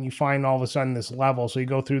got, and you find all of a sudden this level. So you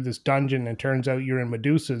go through this dungeon, and it turns out you're in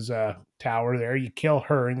Medusa's tower there. You kill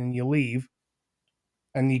her, and then you leave,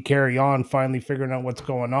 and you carry on, finally figuring out what's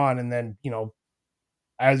going on, and then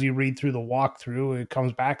as you read through the walkthrough, it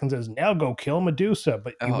comes back and says, "Now go kill Medusa."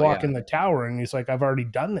 But you Oh walk yeah. in the tower, and he's like, "I've already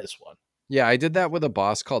done this one." Yeah, I did that with a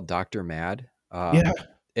boss called Dr. Mad. Yeah,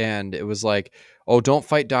 And it was like, oh, don't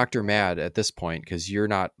fight Dr. Mad at this point because you're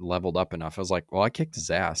not leveled up enough. I was like, well, I kicked his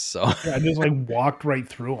ass. So yeah, I just like walked right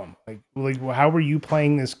through him. Like, well, how were you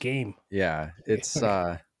playing this game? yeah,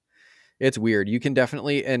 Like, it's weird. You can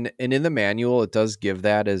definitely, and in the manual it does give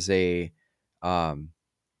that as a um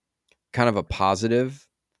kind of a positive.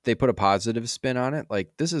 They put a positive spin on it.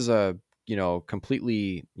 Like this is a,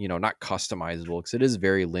 completely, not customizable because it is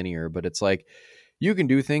very linear, but it's like you can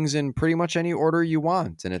do things in pretty much any order you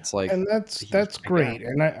want. And it's like, and that's I guess. great,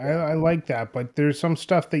 and I like that. But there's some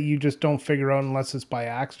stuff that you just don't figure out unless it's by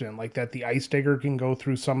accident, like that the ice digger can go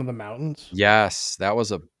through some of the mountains. Yes, that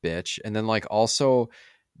was a bitch. And then like also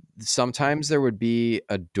sometimes there would be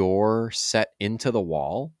a door set into the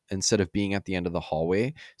wall instead of being at the end of the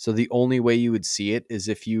hallway. So the only way you would see it is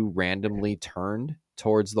if you randomly turned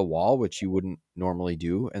towards the wall, which you wouldn't normally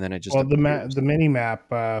do, and then it just Well, appears. the mini map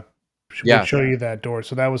would Yes. show you that door,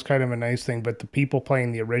 so that was kind of a nice thing. But the people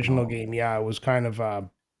playing the original Oh, game, yeah, it was kind of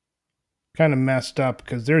messed up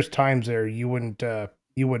because there's times there you wouldn't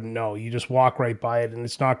know. You just walk right by it, and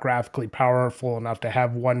it's not graphically powerful enough to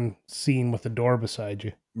have one scene with a door beside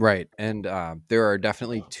you. right. And there are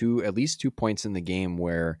definitely at least 2 points in the game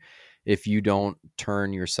where if you don't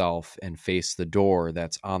turn yourself and face the door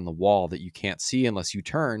that's on the wall that you can't see unless you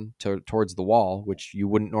turn towards the wall, which you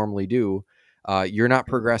wouldn't normally do, you're not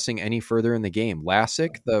progressing any further in the game.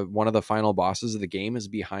 Lassic, the one of the final bosses of the game, is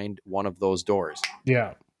behind one of those doors.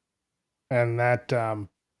 Yeah, and that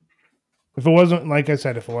if it wasn't, like I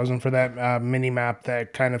said, if it wasn't for that mini map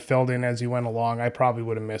that kind of filled in as you went along, I probably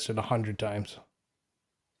would have missed it 100 times.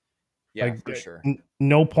 Yeah, Like, for sure.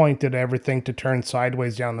 no point did I ever think to turn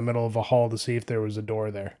sideways down the middle of a hall to see if there was a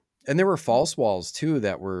door there. And there were false walls too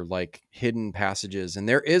that were like hidden passages. And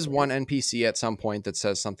there is one NPC at some point that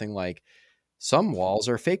says something like, some walls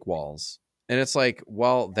are fake walls. And it's like,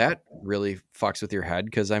 well, that really fucks with your head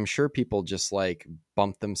because I'm sure people just like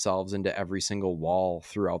bump themselves into every single wall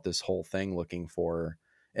throughout this whole thing looking for,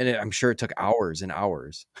 and I'm sure it took hours and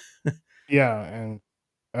hours. Yeah, and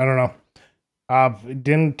I don't know. It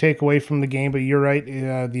didn't take away from the game, but you're right.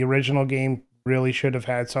 The original game really should have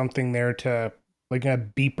had something there to, like a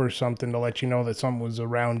beep or something to let you know that something was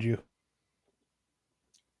around you.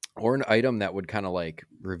 Or an item that would kind of like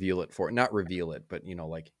reveal it for, not reveal it, but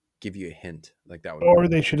like give you a hint. Like that would have been Or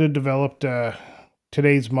they cool. should have developed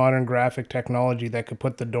today's modern graphic technology that could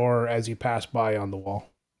put the door as you pass by on the wall.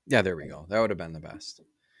 Yeah, there we go. That would have been the best.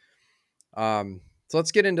 So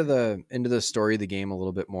let's get into the story of the game a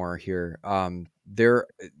little bit more here.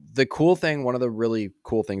 The cool thing, one of the really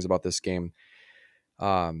cool things about this game,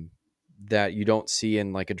 um, that you don't see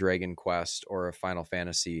in like a Dragon Quest or a Final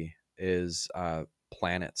Fantasy is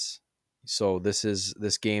planets. So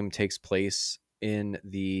this game takes place in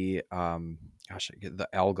the the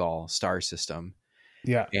Algol star system,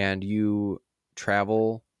 Yeah, and you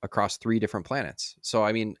travel across 3 different planets. So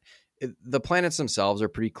I mean, the planets themselves are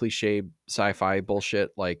pretty cliche sci-fi bullshit.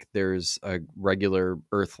 Like there's a regular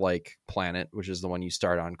Earth-like planet, which is the one you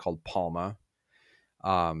start on, called Palma.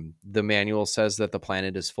 The manual says that the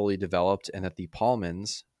planet is fully developed and that the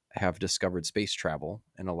Palmans have discovered space travel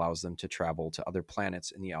and allows them to travel to other planets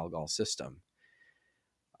in the Algol system.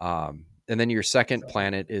 And then your second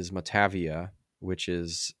planet is Matavia, which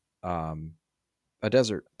is a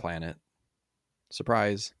desert planet.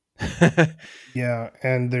 Surprise. yeah,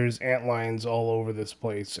 and there's ant lions all over this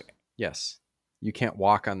place. Yes. You can't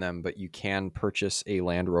walk on them, but you can purchase a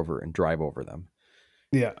Land Rover and drive over them.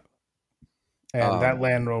 Yeah, and that Um,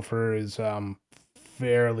 Land Rover is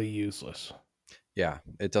fairly useless. yeah,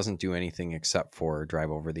 it doesn't do anything except for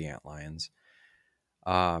drive over the ant lions.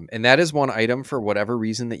 And that is one item for whatever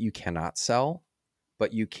reason that you cannot sell,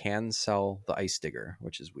 but you can sell the ice digger,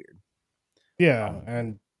 which is weird. Yeah,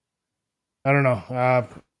 and I don't know.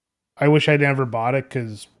 I wish I'd never bought it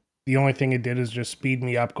because the only thing it did is just speed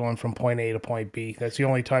me up going from point A to point B. That's the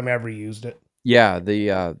only time I ever used it. Yeah,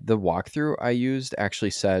 the walkthrough I used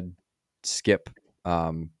actually said skip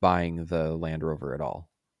buying the Land Rover at all.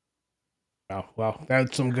 Oh, well,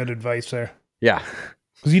 that's some good advice there. Yeah.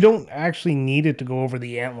 Because you don't actually need it to go over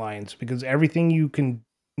the ant lions because everything you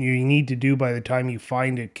need to do by the time you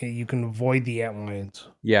find it, you can avoid the ant lions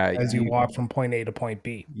Yeah, as you walk from point A to point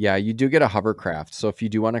B. you do get a hovercraft. So if you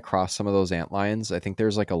do want to cross some of those ant lions, I think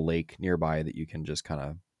there's like a lake nearby that you can just kind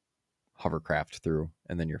of hovercraft through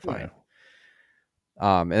and then you're Yeah. fine.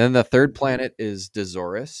 And then the third planet is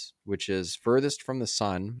Dazorus, which is furthest from the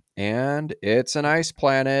sun, and it's an ice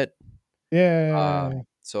planet. Yeah.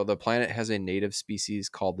 So the planet has a native species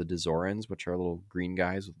called the Dazorans, which are little green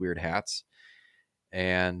guys with weird hats.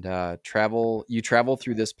 And you travel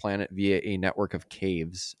through this planet via a network of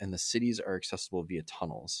caves, and the cities are accessible via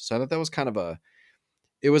tunnels. So I thought that was kind of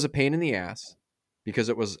it was a pain in the ass because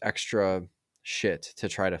it was extra shit to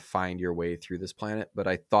try to find your way through this planet. But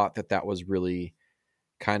I thought that that was really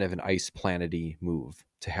kind of an ice planety move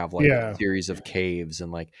to have like a Yeah. series of caves,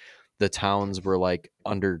 and like the towns were like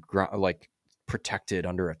underground, like protected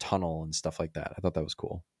under a tunnel and stuff like that. I thought that was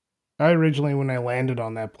cool. I originally, when I landed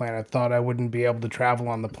on that planet, thought I wouldn't be able to travel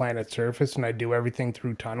on the planet's surface and I'd do everything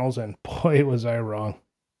through tunnels, and boy, was I wrong.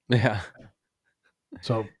 Yeah.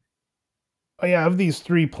 So, oh yeah, of these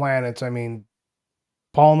three planets, I mean,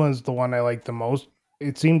 Palma's the one I like the most.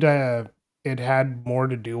 It seemed to it had more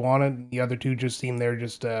to do on it. The other two just seemed there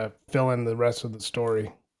just to fill in the rest of the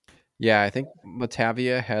story. Yeah, I think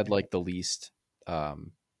Matavia had like the least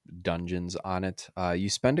um dungeons on it. You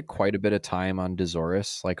spend quite a bit of time on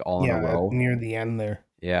Dazorus, like all in a Yeah, row. near the end there.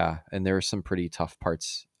 Yeah, and there were some pretty tough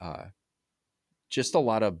parts. Just a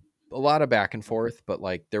lot of back and forth, but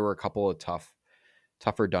like there were a couple of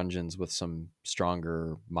tougher dungeons with some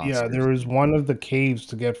stronger Yeah, there monsters. was one of the caves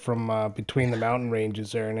to get from between the mountain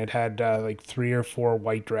ranges there, and it had like three or four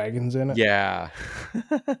white dragons in it. Yeah.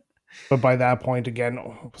 But by that point, again,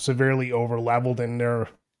 severely over leveled, and they're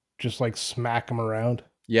just like smack them around.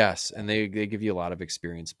 Yes, and they give you a lot of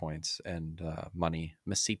experience points and money,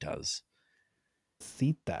 mesitas.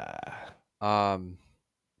 Sita. Um,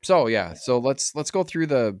 so yeah, so let's go through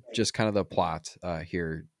the just kind of the plot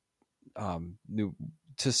here. New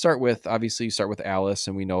to start with, obviously you start with Alice,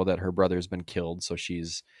 and we know that her brother's been killed, so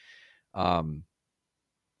um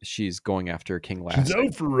she's going after King She's Lassic.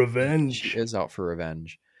 out for She revenge. is out for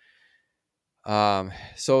revenge.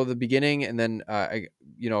 So the beginning, and then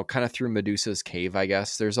kind of through Medusa's cave, I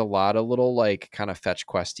guess there's a lot of little like kind of fetch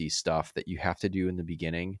questy stuff that you have to do in the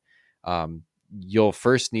beginning. You'll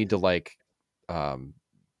first need to like um,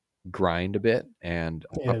 grind a bit and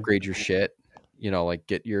Yeah. upgrade your shit. Like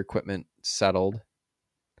get your equipment settled.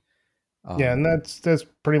 Yeah, Um, and that's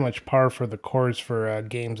pretty much par for the course for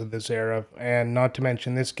games of this era. And not to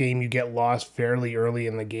mention, this game you get lost fairly early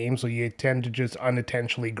in the game, so you tend to just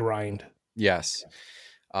unintentionally grind. yes.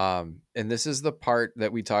 And this is the part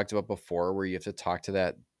that we talked about before, where you have to talk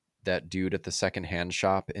to that dude at the secondhand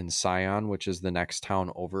shop in Scion, which is the next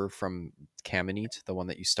town over from Caminite, the one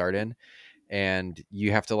that you start in, and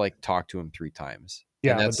you have to like talk to him 3 times, and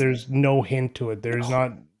Yeah, but that's there's no hint to it. There's no.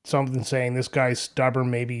 not something saying this guy's stubborn,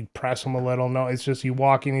 maybe press him a little. No, it's just you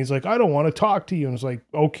walk in, he's like, I don't want to talk to you. And it's like,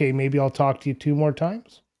 okay, maybe I'll talk to you 2 more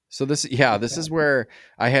times. So this is where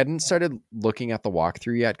I hadn't started looking at the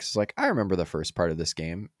walkthrough yet because like I remember the first part of this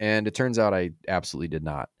game, and it turns out I absolutely did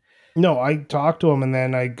not. No, I talked to him and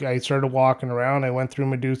then I started walking around. I went through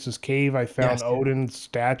Medusa's cave. I Yes. found Odin's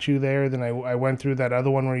statue there. Then I went through that other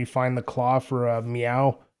one where you find the claw for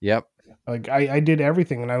Meow. Yep. Like I did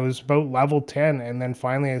everything and I was about level 10. And then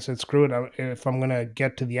finally I said, screw it. If I'm going to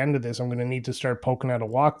get to the end of this, I'm going to need to start poking at a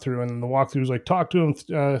walkthrough. And the walkthrough was like, talk to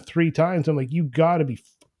him 3 times. I'm like, you got to be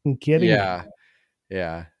fucking kidding me. Yeah.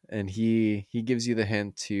 Yeah. And he gives you the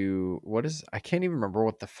hint to what is I can't even remember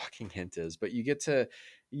what the fucking hint is, but you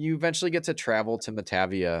eventually get to travel to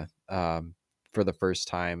Matavia for the first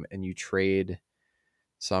time, and you trade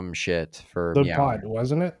some shit for The Meow. pod,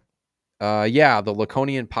 wasn't it? Yeah, the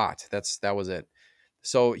Laconian pot. That was it.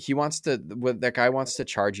 So that guy wants to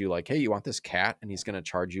charge you like, hey, you want this cat? And he's gonna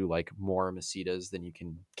charge you like more Masitas than you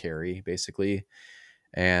can carry, basically.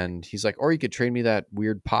 And he's like, or you could trade me that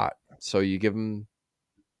weird pot. So you give him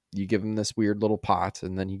this weird little pot,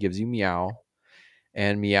 and then he gives you Meow,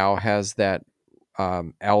 and Meow has that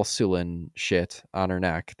Alsulin shit on her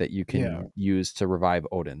neck that you Yeah. can use to revive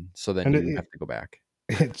Odin. So then And you have to go back.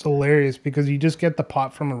 it's hilarious because you just get the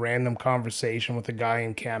pot from a random conversation with a guy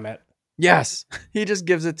in Kamet. Yes, he just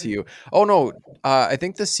gives it to you. Oh no, I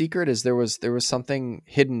think the secret is there was something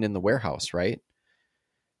hidden in the warehouse, right?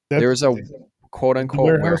 There That's was a quote the unquote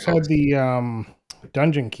warehouse had warehouse. the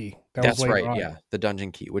dungeon key. That was That's later right, on. yeah, the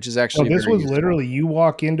dungeon key, which is No, actually this very was useful. literally you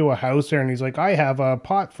walk into a house there and he's like, I have a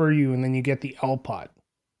pot for you, and then you get the L pot.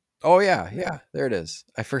 Oh yeah, yeah, there it is.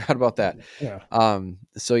 I forgot about that. Yeah.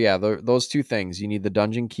 So yeah, those two things. You need the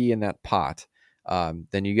dungeon key and that pot.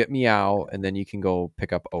 Then you get Meow, and then you can go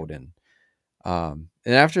pick up Odin. And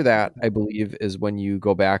after that, I believe, is when you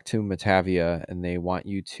go back to Matavia and they want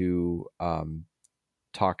you to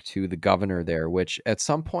talk to the governor there, which at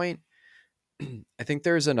some point, I think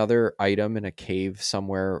there's another item in a cave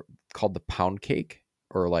somewhere called the pound cake,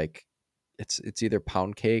 or like it's either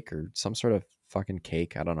pound cake or some sort of fucking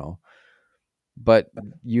cake. I don't know. But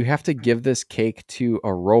you have to give this cake to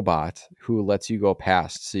a robot who lets you go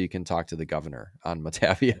past so you can talk to the governor on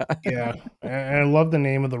Matavia. Yeah. And I love the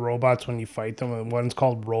name of the robots when you fight them. And one's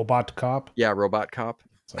called Robot Cop. Yeah, robot cop.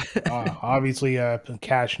 It's like obviously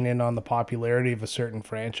cashing in on the popularity of a certain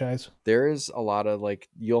franchise. There is a lot of like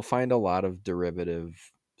you'll find a lot of derivative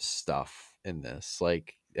stuff in this.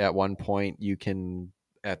 Like at one point you can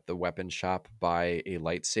at the weapon shop buy a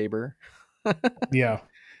lightsaber. Yeah.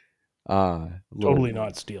 Little Totally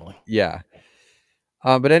not stealing. yeah.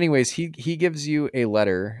 But anyways, he gives you a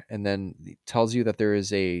letter and then tells you that there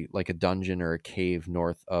is a dungeon or a cave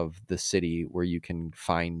north of the city where you can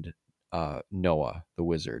find Noah the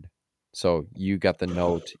wizard. So you got the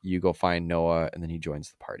note, you go find Noah, and then he joins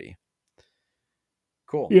the party.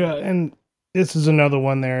 Cool. Yeah, and this is another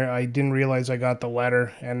one there. I didn't realize I got the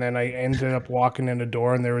letter, and then I ended up walking in the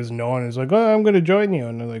door, and there was no one. It's like, oh, I'm going to join you,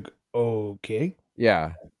 and they're like, okay.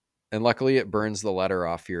 Yeah, and luckily it burns the letter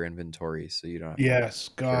off your inventory, so you don't have to Yes,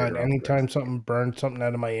 carry it God. around for the rest Anytime of the game. something burned something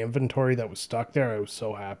out of my inventory that was stuck there, I was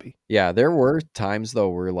so happy. Yeah, there were times though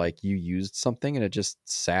where like you used something and it just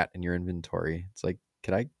sat in your inventory. It's like,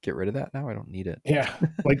 could I get rid of that now? I don't need it. Yeah,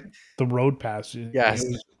 like the road pass. It Yes.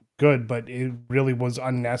 was good, but it really was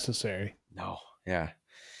unnecessary. No. Yeah.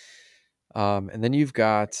 And then you've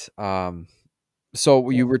got so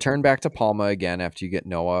you return back to Palma again after you get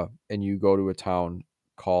Noah, and you go to a town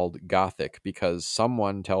called Gothic because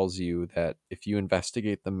someone tells you that if you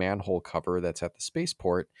investigate the manhole cover that's at the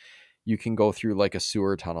spaceport, you can go through like a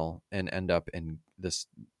sewer tunnel and end up in this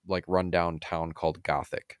like rundown town called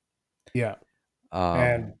Gothic. Yeah,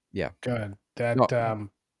 and Yeah. good No, that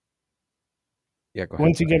yeah, go ahead.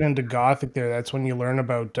 once you get into Gothic there, that's when you learn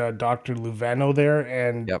about Dr. Luveno there,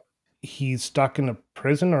 and Yep. he's stuck in a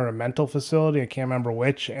prison or a mental facility. I can't remember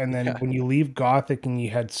which. And then Yeah. when you leave Gothic and you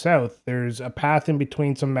head south, there's a path in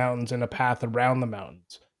between some mountains and a path around the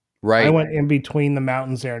mountains. I Right. went in between the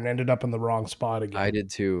mountains there and ended up in the wrong spot I again. did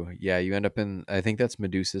too. Yeah, you end up in, I think that's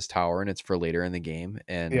Medusa's tower, and it's for later in the game,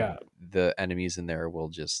 and Yeah. the enemies in there will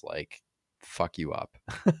just like fuck you up.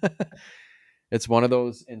 It's one of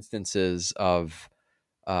those instances of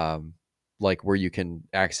um like where you can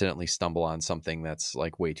accidentally stumble on something that's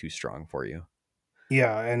like way too strong for you.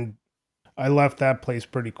 Yeah. And I left that place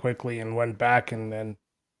pretty quickly and went back. And then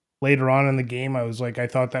later on in the game, I was like, I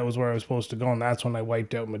thought that was where I was supposed to go. And that's when I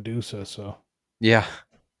wiped out Medusa. So, Yeah.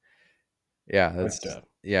 Yeah, but that's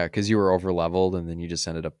yeah, because you were over leveled and then you just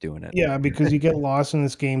ended up doing it. yeah, because you get lost in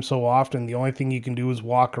this game so often, the only thing you can do is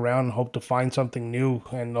walk around and hope to find something new,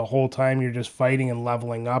 and the whole time you're just fighting and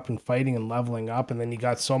leveling up and fighting and leveling up, and then you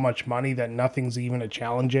got so much money that nothing's even a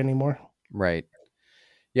challenge anymore. Right.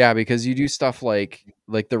 Yeah, because you do stuff like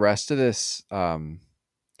the rest of this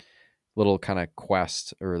little kind of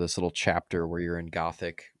quest or this little chapter where you're in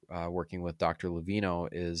Gothic working with Dr. Levino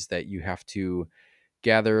is that you have to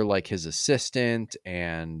gather like his assistant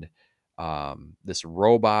and this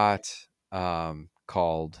robot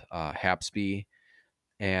called Hapsby.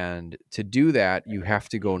 And to do that, you have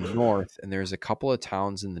to go north, and there's a couple of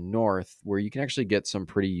towns in the north where you can actually get some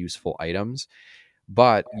pretty useful items,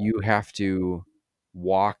 but you have to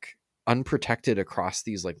walk unprotected across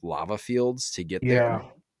these like lava fields to get there. Yeah,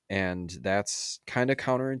 And that's kind of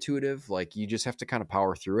counterintuitive. Like you just have to kind of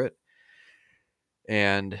power through it.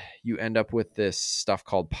 And you end up with this stuff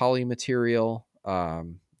called polymaterial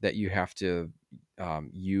that you have to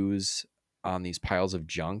use on these piles of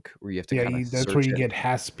junk where you have to yeah, kind of that's where search you it. get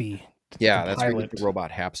Haspy, the Yeah, that's where you get the pilot.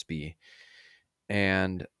 robot Hapsby.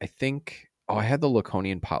 And I think, oh, I had the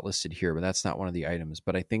Laconian pot listed here, but that's not one of the items.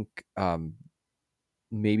 But I think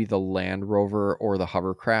maybe the Land Rover or the Oh,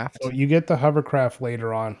 hovercraft. you get the hovercraft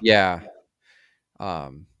later on. Yeah.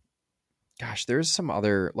 Um, gosh, there's some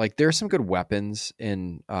other, like, there's some good weapons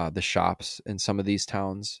in the shops in some of these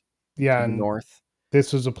towns Yeah, to the and north.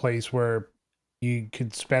 this is a place where you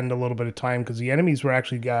could spend a little bit of time because the enemies were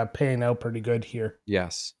actually paying out pretty good here.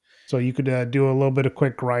 Yes. So you could do a little bit of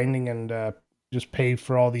quick grinding and just pay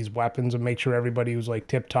for all these weapons and make sure everybody was like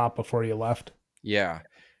tip top before you left. Yeah.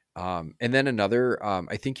 And then another,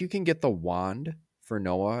 I think you can get the wand for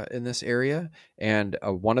Noah in this area. And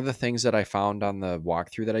one of the things that I found on the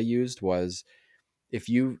walkthrough that I used was if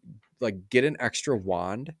you like get an extra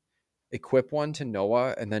wand, equip one to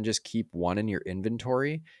Noah, and then just keep one in your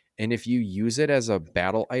inventory. And if you use it as a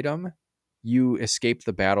battle item, you escape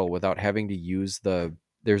the battle without having to use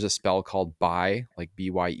there's a spell called Bye, like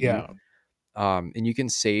BYE. Yeah, And you can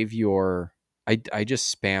save I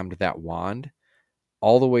just spammed that wand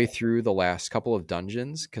all the way through the last couple of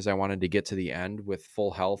dungeons because I wanted to get to the end with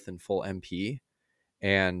full health and full MP.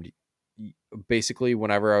 And basically,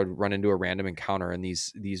 whenever I would run into a random encounter, and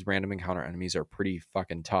these random encounter enemies are pretty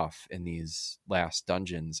fucking tough in these last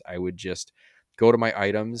dungeons, I would just go to my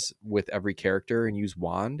items with every character and use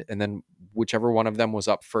wand, and then whichever one of them was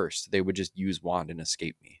up first, they would just use wand and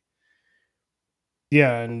escape me.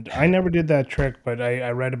 yeah, and I never did that trick, but I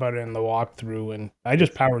read about it in the walkthrough, and I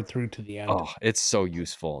just It's powered through to the end. it's so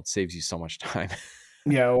useful. It saves you so much time.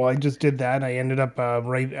 Yeah, well, I just did that. I ended up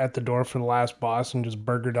right at the door for the last boss and just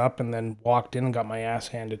burgered up, and then walked in and got my ass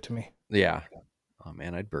handed to me. Yeah. Oh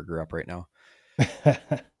man, I'd burger up right now.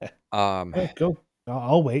 Um, Go.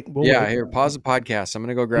 I'll wait. We'll yeah, wait. here, pause the podcast. I'm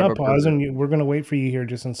gonna go I'm grab not a burger. pausing. We're gonna wait for you here,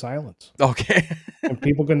 just in silence, Okay. and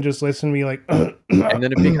people can just listen to me like And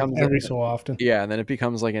then it becomes every so often. yeah, and then it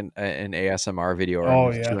becomes like an ASMR video where I'm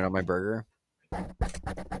Oh just yeah. chewing on my burger.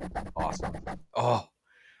 Awesome. Oh,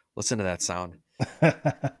 listen to that sound. All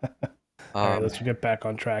right, Um, let's get back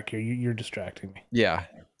on track here. You're distracting me. yeah.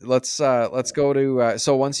 Let's go to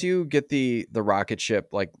so once you get the rocket ship,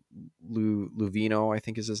 like Luvino, I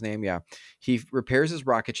think is his name. Yeah. He repairs his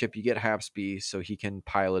rocket ship, you get Hapsby so he can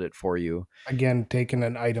pilot it for you. Again, taking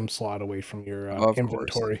an item slot away from your Of course.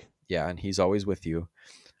 inventory. Yeah, and he's always with you.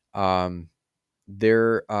 Um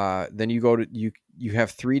there then you go to you have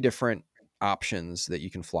three different options that you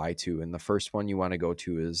can fly to, and the first one you want to go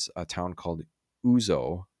to is a town called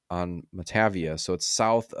Uzo on Matavia, so it's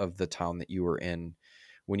south of the town that you were in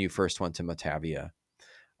when you first went to Matavia.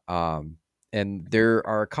 um, and there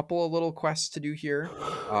are a couple of little quests to do here.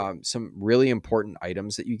 Some really important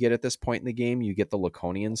items that you get at this point in the game. You get the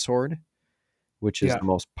Laconian sword, which is Yeah. the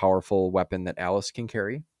most powerful weapon that Alice can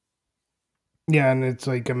carry. Yeah, and it's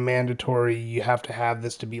like a mandatory, you have to have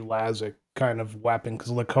this to be Lazic kind of weapon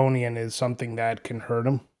because Laconian is something that can hurt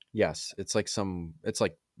him. Yes, it's like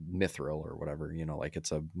mithril or whatever, like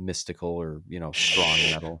it's a mystical or, strong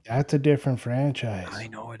Shh, metal. that's a different I franchise.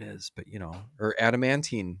 know it is, but or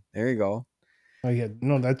adamantine. There you go. Oh yeah,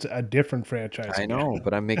 no, that's a different franchise I again. know,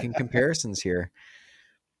 but I'm making comparisons here.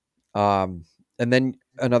 Um, and then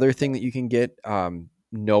another thing that you can get,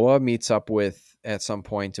 Noah meets up with at some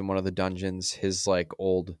point in one of the dungeons his like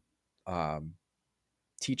old um,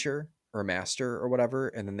 teacher or master or whatever,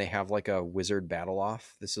 and then they have like a wizard battle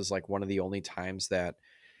off. This is like one of the only times that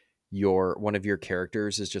one of your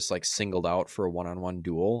characters is just like singled out for a one-on-one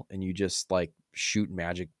duel, and you just like shoot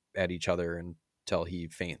magic at each other until he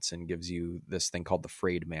faints and gives you this thing called the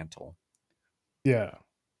frayed mantle. Yeah.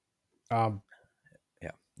 Um,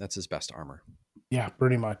 Yeah, that's his best armor. yeah,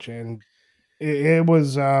 pretty much. And it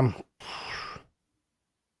was how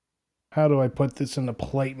do I put this in a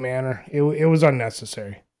polite manner? It was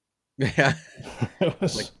unnecessary. Yeah, It like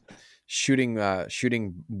was shooting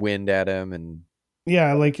wind at him and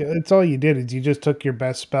yeah, like it's all you did is you just took your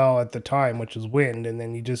best spell at the time, which is wind, and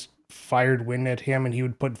then you just fired wind at him, and he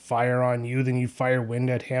would put fire on you. Then you fire wind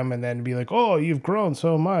at him, and then be like, "Oh, you've grown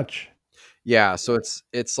so much." yeah, so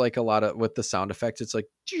it's like a lot of with the sound effects, it's like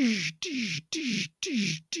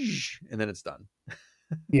and then it's done.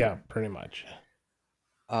 Yeah, pretty much.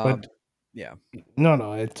 Um But yeah, no,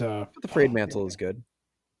 no, but the frayed mantle is good.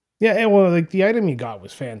 yeah, well, like the item you got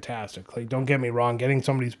was fantastic. Like, don't get me wrong, getting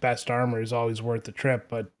somebody's best armor is always worth the trip.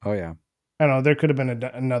 But Oh yeah, I don't know, there could have been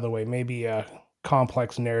another way, maybe a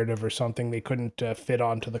complex narrative or something they couldn't fit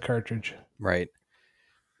onto the cartridge. right.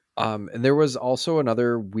 And there was also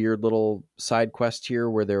another weird little side quest here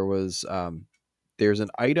where there's an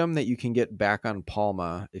item that you can get back on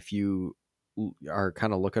Palma if you are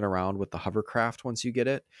kind of looking around with the hovercraft once you get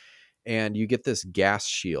it, and you get this gas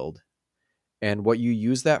shield. And what you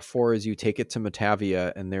use that for is you take it to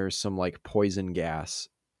Matavia, and there's some like poison gas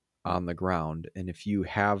on the ground. And if you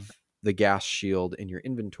have the gas shield in your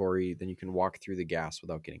inventory, then you can walk through the gas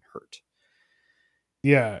without getting hurt.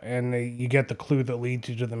 Yeah, and you get the clue that leads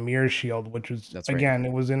you to the mirror shield, which was That's right. again,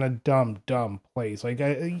 it was in a dumb place. Like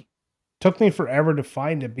it took me forever to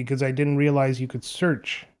find it because I didn't realize you could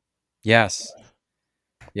search. Yes.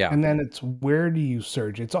 Yeah. And then it's where do you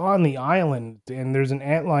search? It's on the island, and there's an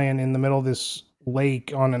antlion in the middle of this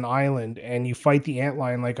lake on an island, and you fight the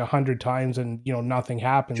antlion like 100 times, and nothing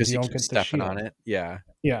happens. Because You you don't keep get the stepping on shield. it. Yeah.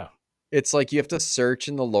 Yeah, It's like you have to search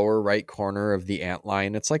in the lower right corner of the ant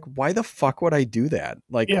line. It's like, why the fuck would I do that?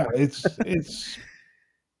 Like, yeah. It's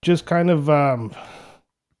just kind of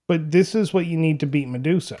but this is what you need to beat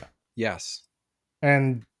Medusa. yes.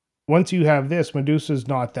 And once you have this, Medusa's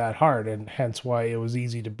not that hard, and hence why it was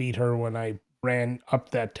easy to beat her when I ran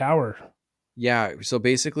up that tower. Yeah. So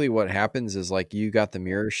basically, what happens is like you got the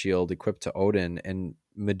mirror shield equipped to Odin, and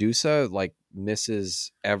Medusa like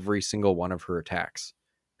misses every single one of her attacks.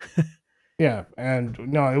 Yeah, and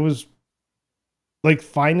no, it was like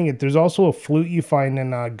finding it. There's also a flute you find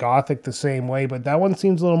in Gothic the same way, but that one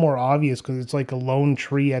seems a little more obvious because it's like a lone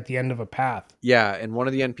tree at the end of a path. Yeah, and one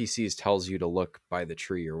of the NPCs tells you to look by the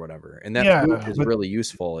tree or whatever. And that Yeah, flute is but really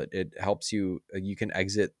useful. It helps you you can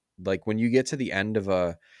exit like when you get to the end of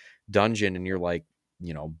a dungeon and you're like,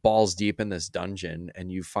 balls deep in this dungeon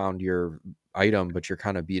and you found your item but you're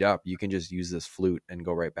kind of beat up, you can just use this flute and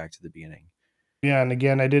go right back to the beginning. yeah, and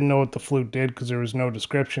again, I didn't know what the flute did because there was no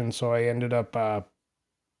description, so I ended up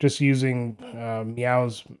just using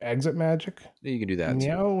Meow's exit magic. You can do that too.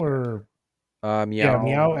 Meow or yeah, Meow.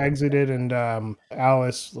 Meow exited, and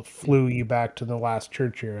Alice flew you back to the last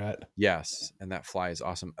church you're at. Yes, and that fly is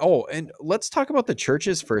awesome. Oh, and let's talk about the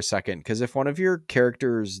churches for a second, because if one of your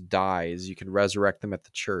characters dies, you can resurrect them at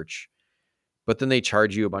the church, but then they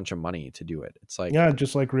charge you a bunch of money to do it. It's like, Yeah,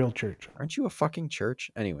 just like real church. aren't you a fucking church?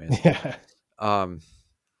 Anyways, Yeah, um,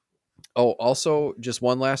 oh, also just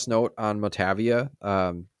one last note on Motavia.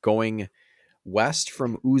 Going west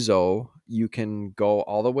from Uzo, you can go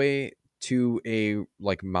all the way to a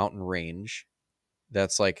like mountain range.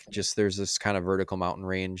 That's like just there's this kind of vertical mountain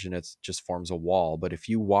range and it's just forms a wall. But if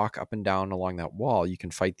you walk up and down along that wall, you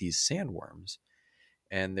can fight these sandworms.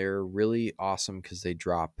 And they're really awesome because they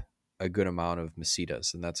drop a good amount of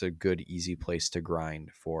masitas. And that's a good, easy place to grind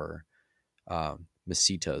for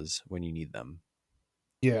masitas when you need them.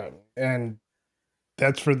 yeah, and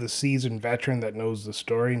that's for the seasoned veteran that knows the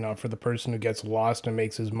story, not for the person who gets lost and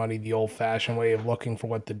makes his money the old-fashioned way of looking for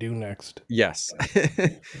what to do next. Yes.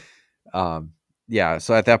 um, yeah.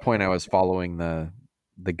 So at that point, I was following the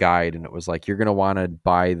guide, and it was like you're gonna want to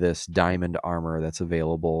buy this diamond armor that's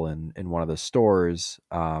available in one of the stores.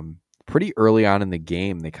 Pretty early on in the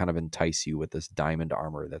game, they kind of entice you with this diamond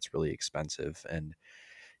armor that's really expensive, and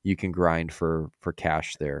you can grind for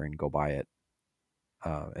cash there and go buy it.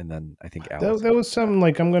 And then I think Alice. That was something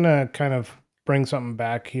like I'm gonna kind of bring something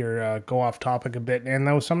back here, go off topic a bit, and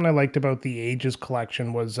that was something I liked about the Ages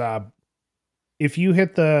collection was if you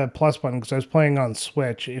hit the plus button, because I was playing on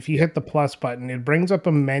Switch, if you Yeah. hit the plus button, it brings up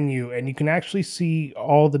a menu and you can actually see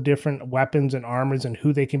all the different weapons and armors and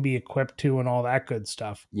who they can be equipped to and all that good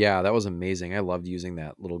stuff. Yeah, that was amazing. I loved using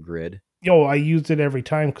that little grid. Yo, I used it every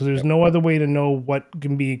time because there's Yep. no other way to know what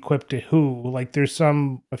can be equipped to who. Like there's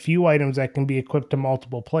a few items that can be equipped to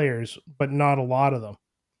multiple players, but not a lot of them.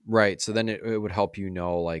 Right. So then it would help you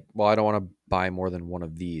know, like, well, I don't want to buy more than one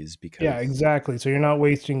of these Yeah, because, exactly. So you're not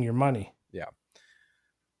wasting your money. yeah.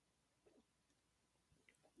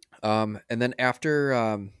 And then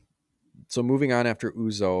after, so moving on after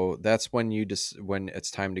Uzo, that's when when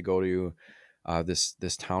it's time to go to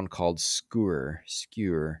this town called Skewer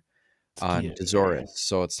on Ski- Dezoris.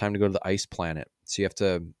 So it's time to go to the ice planet. So you have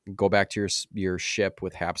to go back to your ship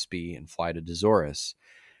with Hapsby and fly to Dezoris.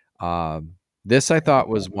 Um, this I thought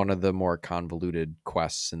was one of the more convoluted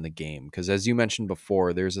quests in the game because, as you mentioned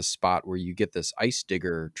before, there's a spot where you get this ice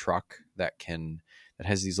digger truck that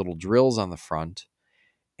has these little drills on the front,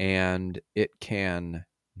 and it can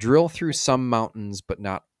drill through some mountains, but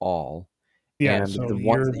not all. Yeah, And so the ones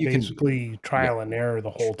you're that you can, basically yeah, trial and error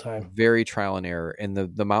the whole time. very trial and error. And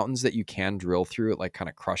the mountains that you can drill through, it like kind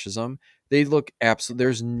of crushes them. They look absolutely.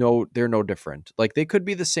 They're no different. Like they could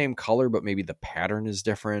be the same color, but maybe the pattern is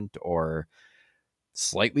different or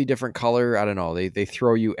slightly different color. I don't know. They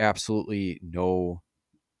throw you absolutely no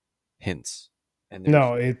hints. And there's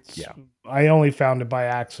No, it's yeah. I only found it by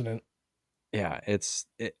accident. Yeah,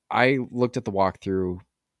 I looked at the walkthrough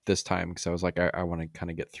this time because I was like, I want to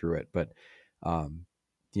kind of get through it, but um,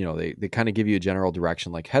 they kind of give you a general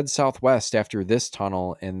direction, like head southwest after this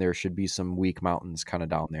tunnel, and there should be some weak mountains kind of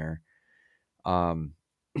down there. Um,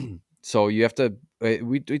 so you have to.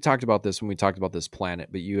 We talked about this when we talked about this planet,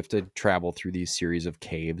 but you have to travel through these series of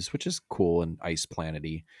caves, which is cool and ice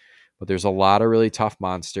planety. But there's a lot of really tough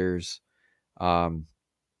monsters. Um,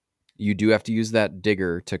 you do have to use that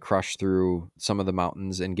digger to crush through some of the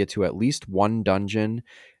mountains and get to at least one dungeon,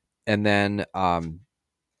 and then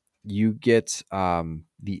you get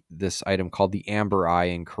this item called the Amber Eye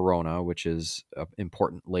in Corona, which is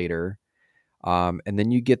important later. And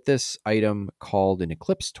then you get this item called an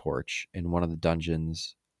Eclipse Torch in one of the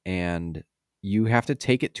dungeons, and you have to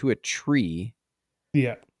take it to a tree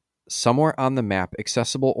Yeah. somewhere on the map,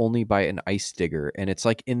 accessible only by an ice digger, and it's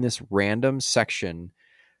like in this random section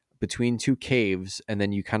between two caves, and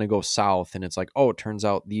then you kind of go south and it's like, oh, it turns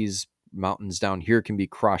out these mountains down here can be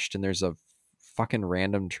crushed and there's a fucking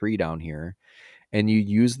random tree down here, and you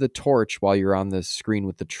use the torch while you're on the screen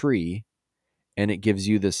with the tree, and it gives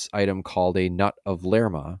you this item called a nut of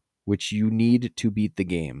lerma, which you need to beat the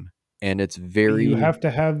game. And it's You very have to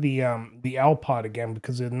have the L pod again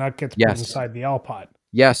because the nut gets put yes. inside the L pod.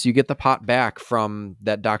 Yes, you get the pot back from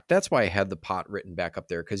that doc. That's why I had the pot written back up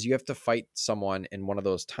there, because you have to fight someone in one of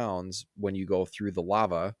those towns when you go through the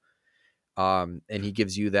lava, and he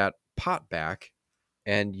gives you that pot back,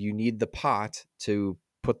 and you need the pot to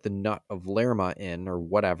put the nut of Lerma in or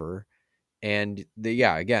whatever. And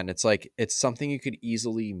yeah, again, it's like it's something you could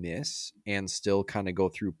easily miss and still kind of go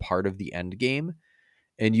through part of the end game,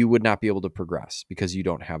 and you would not be able to progress because you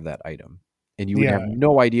don't have that item, and you would have Yeah.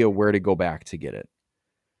 no idea where to go back to get it.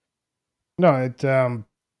 No, I don't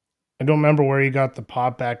remember where he got the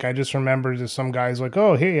pot back. I just remember that some guy's like,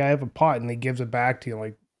 "Oh, hey, I have a pot," and he gives it back to you.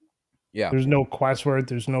 Like, Yeah. there's no quest for it.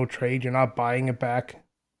 There's no trade. You're not buying it back.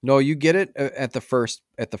 No, you get it at the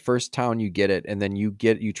first town you get it, and then you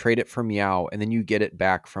trade it for Meow, and then you get it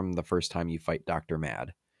back from the first time you fight Dr.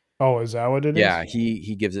 Mad. Oh, is that what it is? Yeah,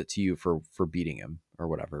 he gives it to you for beating him or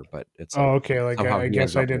whatever, but it's like Oh, okay. Like, somehow I he ends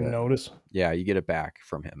guess I up with didn't it. notice. Yeah, you get it back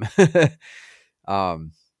from him.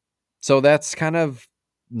 um so that's kind of,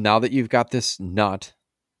 now that you've got this nut,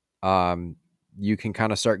 um you can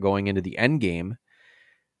kind of start going into the end game,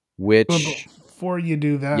 But which before you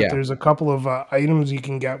do that, yeah. there's a couple of items you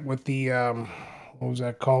can get with the what was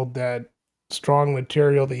that called? That strong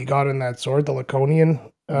material that you got in that sword, the Laconian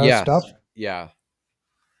stuff. Yes. Yeah.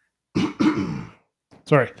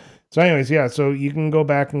 Sorry. So, anyways, yeah. So you can go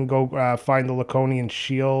back and go find the Laconian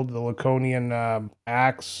shield, the Laconian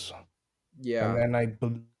axe, and Yeah. then I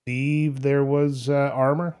believe there was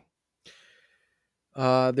armor.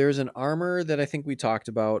 There's an armor that I think we talked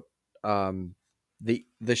about.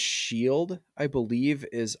 The shield, I believe,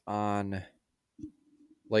 is on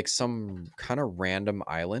like some kind of random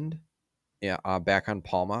island. Yeah, back on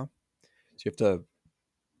Palma. So you have to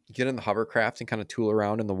get in the hovercraft and kind of tool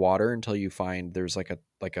around in the water until you find there's like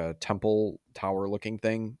like a temple tower looking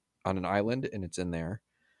thing on an island, and it's in there.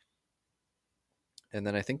 And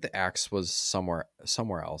then I think the axe was somewhere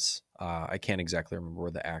else. I can't exactly remember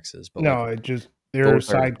where the axe is, but like No, it just there are those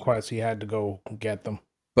are. side quests. You had to go get them.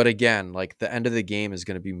 But again, like the end of the game is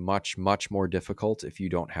going to be much more difficult if you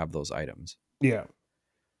don't have those items. Yeah.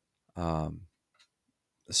 Um,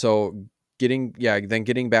 so getting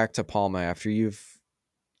back to Palma after you've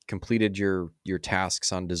completed your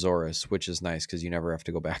tasks on Dezoris, which is nice because you never have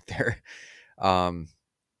to go back there. Um,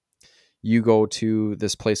 you go to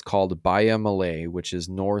this place called Baya Malay, which is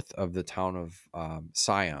north of the town of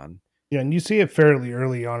Sion. Yeah, and you see it fairly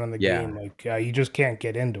early on in the Yeah, game. Like you just can't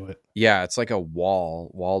get into it. yeah, it's like a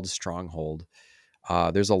walled stronghold.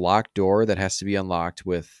 There's a locked door that has to be unlocked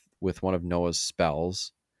with one of Noah's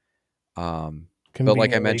spells. But like I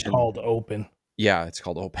Conveniently mentioned, called open. yeah, it's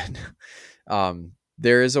called open.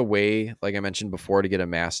 There is a way, like I mentioned before, to get a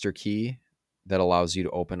master key that allows you to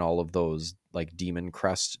open all of those like demon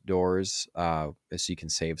crest doors, so you can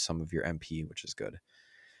save some of your MP, which is good.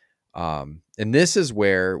 And this is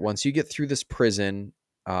where once you get through this prison,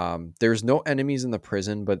 there's no enemies in the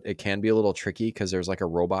prison, but it can be a little tricky because there's like a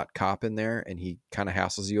robot cop in there, and he kind of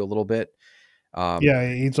hassles you a little bit. Um,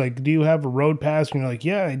 Yeah, he's like, "Do you have a road pass?" And you're like,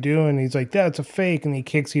 "Yeah, I do." And he's like, "That's a fake." And he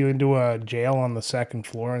kicks you into a jail on the second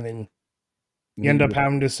floor, and then and you then end you up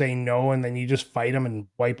having to say no, and then you just fight him and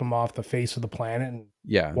wipe him off the face of the planet and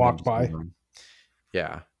yeah, and then walk just move by. on.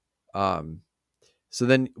 Yeah. Um, So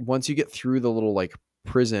then once you get through the little like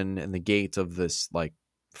prison and the gate of this like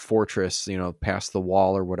fortress, past the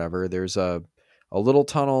wall or whatever, there's a little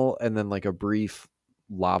tunnel and then like a brief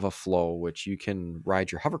lava flow which you can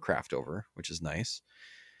ride your hovercraft over, which is nice.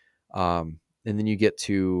 And then you get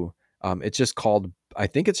to it's just called I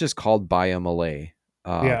think it's just called Baya Malay.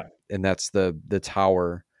 Yeah. And that's the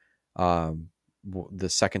tower, the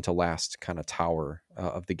second to last kind of tower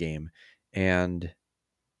of the game. And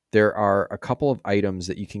there are a couple of items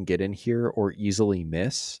that you can get in here or easily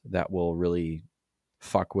miss that will really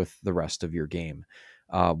fuck with the rest of your game.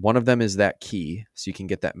 One of them is that key, so you can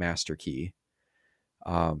get that master key.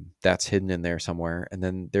 That's hidden in there somewhere. And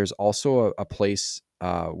then there's also a place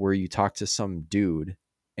where you talk to some dude,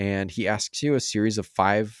 and he asks you a series of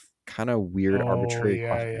 5 kind of weird, Oh arbitrary yeah,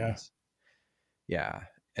 yeah. questions. Yeah,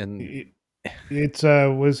 and It, it's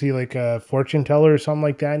was he like a fortune teller or something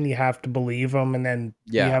like that? And you have to believe him, and then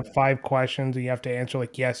you yeah, have 5 questions, and you have to answer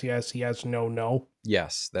like yes, yes, yes, no, no.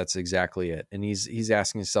 yes, that's exactly it. And he's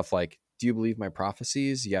asking stuff like, "Do you believe my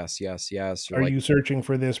prophecies?" Yes, yes, yes. You're Are like, you searching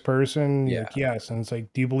for this person? You're "Yeah, like, yes. And it's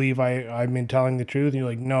like, do you believe I've been telling the truth? And you're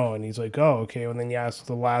like, no. And he's like, oh, okay. And then you ask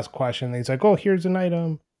the last question. And he's like, oh, here's an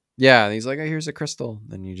item. yeah." And he's like, "Oh, here's a crystal."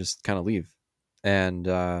 Then you just kind of leave. And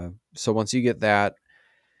so once you get that,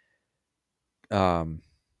 um,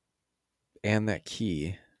 and that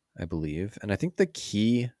key, I believe, and I think the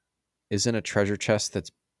key is in a treasure chest that's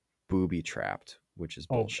booby trapped, which is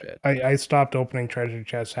Oh, bullshit. I stopped opening treasure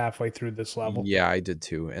chests halfway through this level. Yeah, I did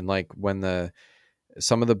too. And like when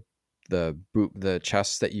some of the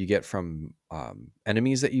chests that you get from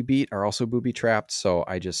enemies that you beat are also booby trapped, so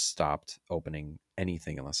I just stopped opening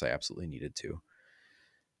anything unless I absolutely needed to.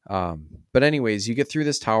 But anyways, you get through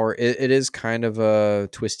this tower. It is kind of a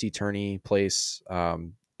twisty turny place.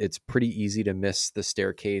 It's pretty easy to miss the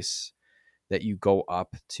staircase that you go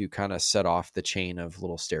up to kind of set off the chain of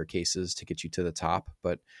little staircases to get you to the top.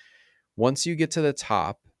 But once you get to the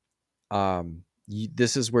top,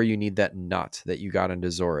 this is where you need that nut that you got into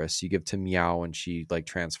Zoris. You give to Meow, and she like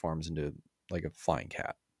transforms into like a flying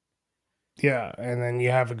cat. Yeah. And then you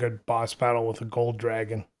have a good boss battle with a gold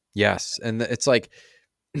dragon. Yes, and it's like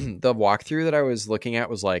the walkthrough that I was looking at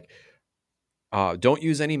was like, don't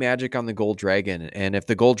use any magic on the gold dragon, and if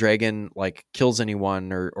the gold dragon like kills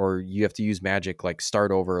anyone or you have to use magic, like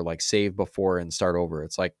start over, like save before and start over.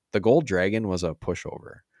 It's like the gold dragon was a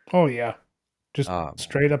pushover. Oh, yeah. Just Um,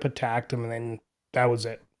 straight up attacked him. And then that was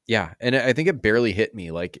it. yeah, and I think it barely hit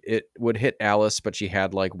me. Like it would hit Alice, but she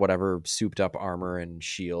had like whatever souped up armor and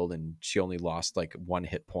shield, and she only lost like 1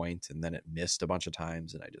 hit point, and then it missed a bunch of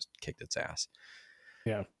times, and I just kicked its ass.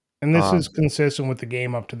 Yeah. And this is Um, consistent with the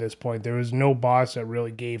game up to this point. There was no boss that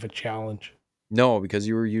really gave a challenge. no, because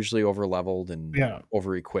you were usually over leveled and Yeah.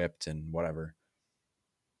 over equipped and whatever.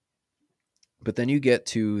 But then you get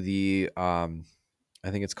to the I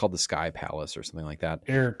think it's called the Sky Palace or something like that.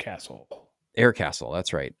 Air Castle. Air Castle,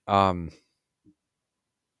 that's right.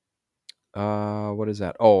 What is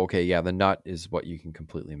that? Oh, okay, yeah, the nut is what you can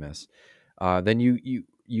completely miss. Then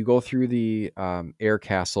you go through the Air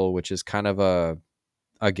Castle, which is kind of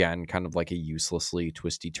again kind of like a uselessly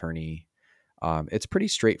twisty turny. It's pretty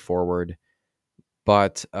straightforward,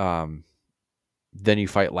 but then you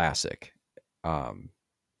fight Lassic. Um,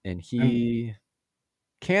 and And he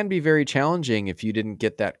can be very challenging if you didn't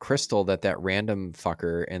get that crystal that random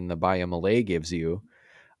fucker in the Baya Malay gives you.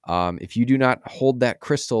 If you do not hold that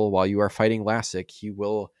crystal while you are fighting Lassic, he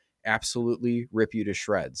will absolutely rip you to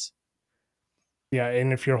shreds. yeah,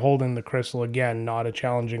 and if you're holding the crystal again, not a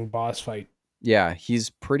challenging boss fight. Yeah,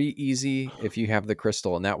 he's pretty easy if you have the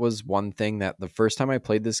crystal. And that was one thing that the first time I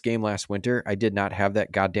played this game last winter, I did not have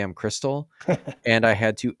that goddamn crystal. And I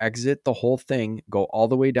had to exit the whole thing, go all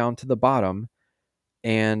the way down to the bottom,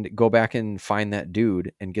 and go back and find that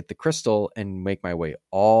dude and get the crystal and make my way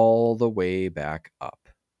all the way back up.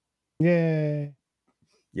 Yay.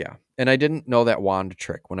 Yeah. And I didn't know that wand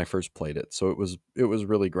trick when I first played it, so it was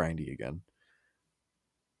really grindy again.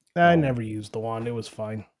 I Um, never used the wand. It was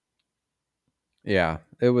fine. yeah,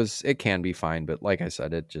 it can be fine, but like I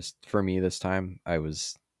said, it just for me this time I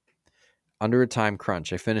was under a time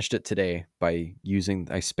crunch. I finished it today by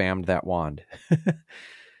I spammed that wand.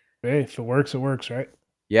 Hey, if it works, right?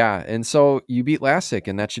 Yeah, and so you beat Lassic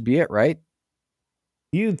and that should be it, right?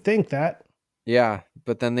 You'd think that. Yeah,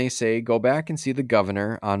 but then they say go back and see the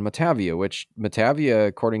governor on Matavia, which Matavia,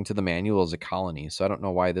 according to the manual, is a colony. So I don't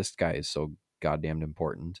know why this guy is so goddamn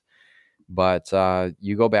important. But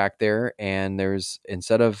you go back there, and there's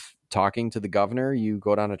instead of talking to the governor, you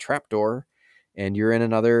go down a trapdoor, and you're in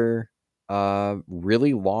another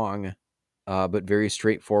really long but very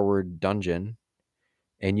straightforward dungeon.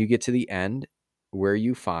 And you get to the end where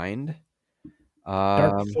you find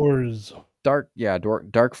Dark um, Fours.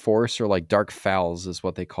 dark force, or like dark fowls is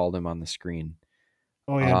what they called him on the screen.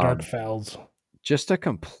 Oh yeah, Dark Um, Fowls. just a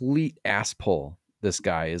complete ass pull. This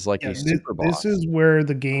guy is like Yeah, a super this boss. is where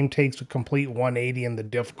the game takes a complete 180 in the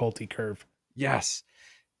difficulty curve. Yes,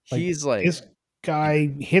 Like he's like, this guy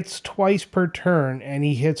hits twice per turn and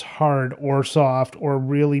he hits hard or soft or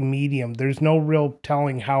really medium. There's no real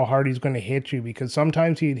telling how hard he's going to hit you because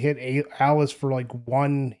sometimes he'd hit Alice for like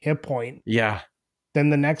 1 hit point, yeah, then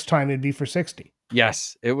the next time it'd be for 60.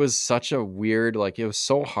 yes. It was such a weird, like it was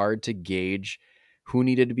so hard to gauge who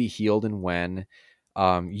needed to be healed and when.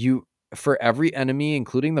 You For every enemy,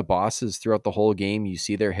 including the bosses throughout the whole game, you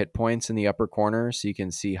see their hit points in the upper corner, so you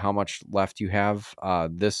can see how much left you have.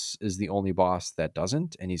 This is the only boss that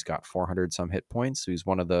doesn't, and he's got 400 some hit points, so he's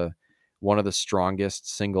one of the strongest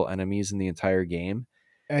single enemies in the entire game.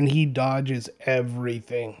 And he dodges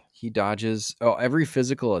everything. He dodges every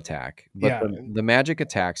physical attack, but Yeah, the magic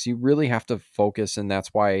attacks you really have to focus, and that's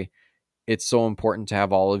why it's so important to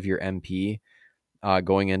have all of your MP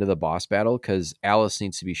going into the boss battle, because Alice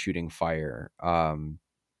needs to be shooting fire.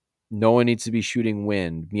 Noah needs to be shooting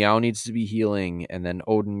wind. Meow needs to be healing, and then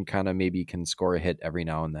Odin kind of maybe can score a hit every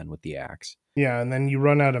now and then with the axe. yeah, and then you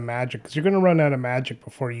run out of magic because you're going to run out of magic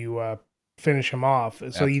before you finish him off.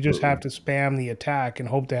 So you just have Absolutely. to spam the attack and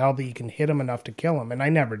hope to hell that you can hit him enough to kill him. And I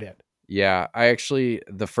never did. Yeah, I actually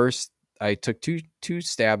I took two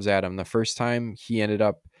stabs at him. The first time he ended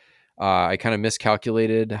up I kind of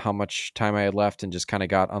miscalculated how much time I had left and just kind of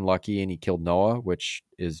got unlucky, and he killed Noah, which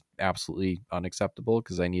is absolutely unacceptable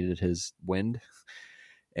because I needed his wind.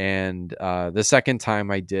 And the second time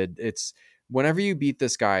I did, it's whenever you beat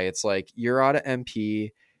this guy, it's like you're out of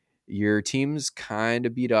MP, your team's kind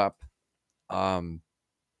of beat up, um,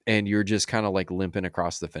 and you're just kind of like limping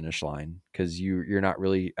across the finish line because you're not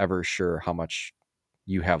really ever sure how much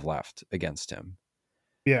you have left against him.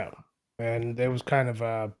 Yeah, and it was kind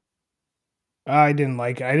of I didn't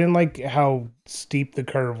like it. I didn't like how steep the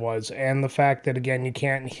curve was, and the fact that again you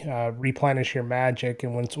can't replenish your magic,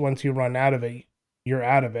 and once you run out of it, you're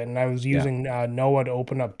out of it. And I was Yeah. using Noah to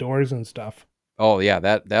open up doors and stuff. Oh yeah,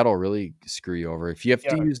 that'll really screw you over if you have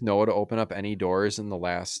to Yeah, use Noah to open up any doors in the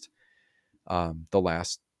last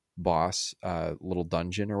boss little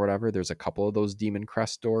dungeon or whatever. There's a couple of those demon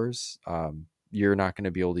crest doors. You're not going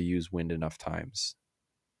to be able to use wind enough times.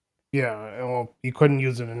 yeah. Well, you couldn't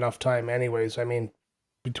use it enough time, anyways. I mean,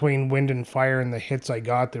 between wind and fire and the hits I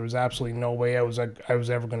got, there was absolutely no way I was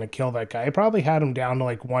ever going to kill that guy. I probably had him down to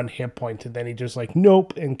like 1 hit point, and then he just like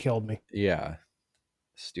nope and killed me. Yeah,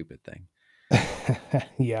 stupid thing.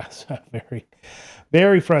 Yes, very,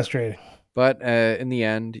 very frustrating. But in the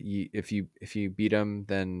end, if you beat him,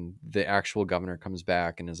 then the actual governor comes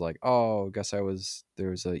back and is like, "Oh, guess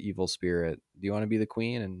there's a evil spirit. Do you want to be the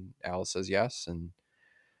queen?" And Alice says yes, and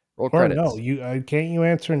roll Or no, credits. you can't you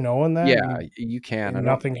answer no on that, Yeah, and you can. and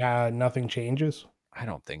nothing changes. I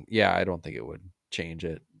don't think. Yeah, I don't think it would change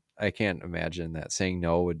it. I can't imagine that saying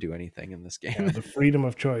no would do anything in this Yeah, game. the freedom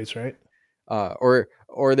of choice, right?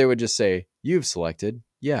 Or they would just say, "You've selected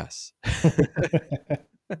yes."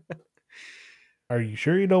 Are you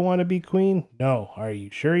sure you don't want to be queen? No. Are you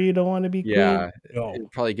sure you don't want to be queen? Yeah, No.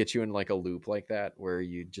 it'd probably get you in like a loop like that where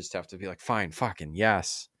you just have to be like, fine, fucking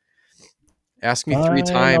yes. Ask me three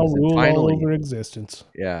Fine, I'll times and rule all finally. over existence.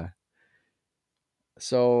 Yeah.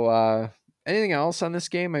 So anything else on this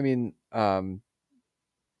game? I mean,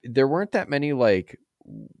 there weren't that many like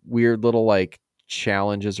weird little like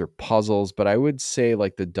challenges or puzzles, but I would say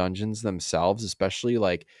like the dungeons themselves, especially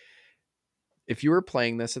like if you were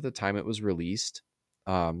playing this at the time it was released,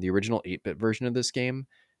 the original 8-bit version of this game,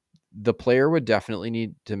 the player would definitely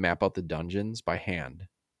need to map out the dungeons by hand.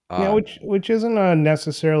 Yeah, Uh, which isn't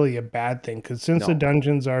necessarily a bad thing because since the no,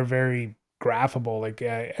 dungeons are very graphable, like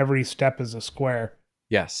every step is a square.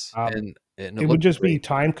 yes, Um, and it it would looks just be great.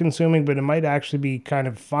 time consuming, but it might actually be kind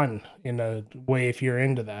of fun in a way if you're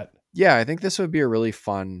into that. Yeah, I think this would be a really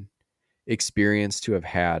fun experience to have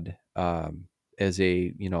had as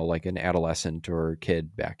a like an adolescent or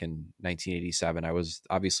kid back in 1987. I was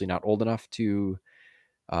obviously not old enough to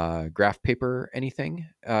graph paper anything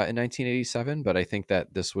in 1987, but I think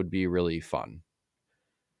that this would be really fun.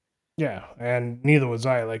 Yeah, and neither was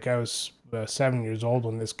I. Like I was 7 years old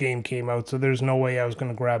when this game came out, so there's no way I was going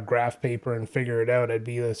to grab graph paper and figure it out. I'd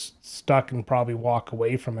be this stuck and probably walk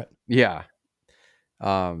away from it. Yeah.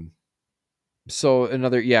 Um, so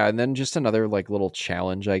another, yeah, and then just another like little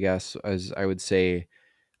challenge, I guess, as I would say,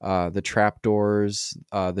 the trap doors,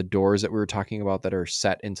 the doors that we were talking about that are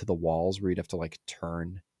set into the walls where you'd have to like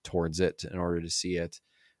turn towards it in order to see it.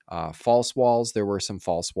 False walls, there were some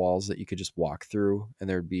false walls that you could just walk through, and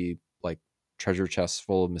there'd be like treasure chests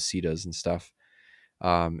full of masitas and stuff.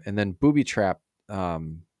 And then booby trap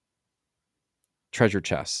um, treasure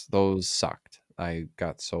chests, those sucked. I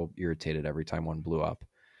got so irritated every time one blew up.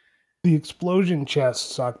 The explosion chest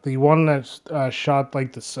sucked. The one that shot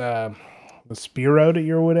like this the spear out at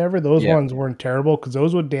you or whatever. Those Yeah, ones weren't terrible because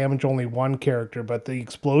those would damage only one character, but the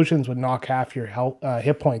explosions would knock half your health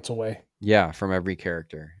hit points away. yeah, from every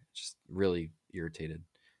character. Just really irritated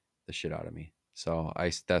the shit out of me. So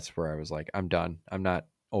that's where I was like, I'm done. I'm not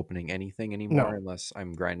opening anything anymore No, unless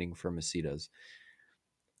I'm grinding for masitas.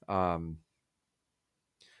 Um,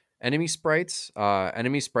 enemy sprites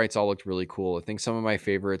all looked really cool. I think some of my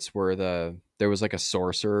favorites were there was like a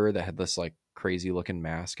sorcerer that had this like crazy looking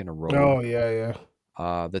mask and a robe. oh yeah,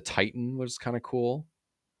 yeah, The Titan was kind of cool.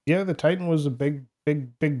 yeah. The Titan was a big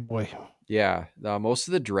boy. Yeah, most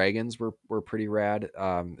of the dragons were pretty rad,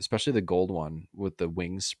 especially the gold one with the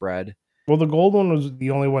wings spread. Well, the gold one was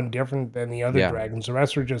the only one different than the other Yeah, dragons. The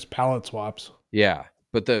rest were just palette swaps. yeah,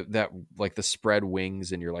 but that like the spread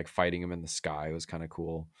wings and you're like fighting them in the sky was kind of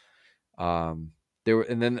cool. Um,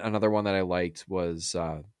 and then another one that I liked was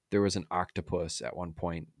there was an octopus at one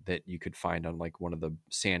point that you could find on like one of the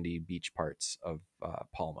sandy beach parts of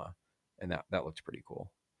Palma, and that looked pretty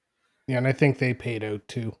cool. Yeah, and I think they paid out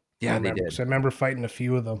too. I Yeah, they remember did. because I remember fighting a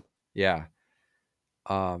few of them. Yeah.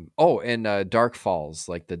 Oh, and Dark Falls,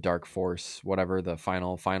 like the Dark Force, whatever the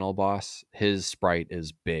final boss, his sprite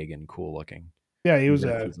is big and cool looking. Yeah, he was He's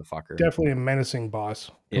a fucker. definitely a menacing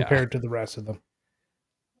boss Yeah. compared to the rest of them.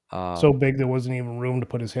 So Um, big there wasn't even room to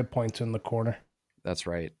put his hit points in the corner. that's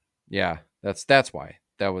right. Yeah, that's why.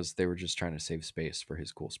 They were just trying to save space for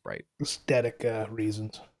his cool sprite. Aesthetic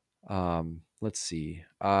reasons. Let's see.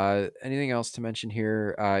 Anything else to mention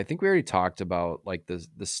here? I think we already talked about like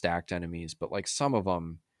the stacked enemies, but like some of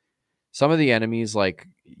the enemies like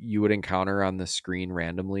you would encounter on the screen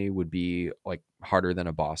randomly would be like harder than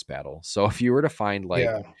a boss battle. So if you were to find like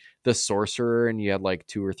Yeah, the sorcerer and you had like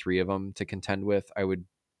two or three of them to contend with, I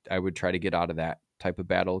would try to get out of that type of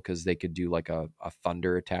battle because they could do like a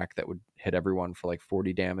thunder attack that would hit everyone for like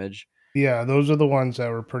 40 damage. yeah, those are the ones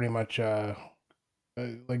that were pretty much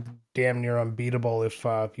like damn near unbeatable if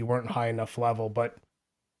you weren't high enough level. But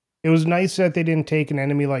it was nice that they didn't take an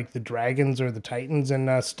enemy like the dragons or the titans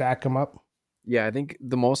and stack them up. Yeah, I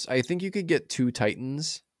think you could get two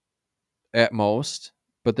titans at most,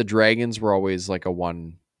 but the dragons were always like a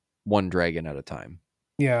one dragon at a time.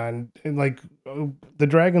 Yeah, and like the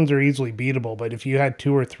dragons are easily beatable, but if you had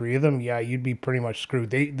two or three of them, yeah, you'd be pretty much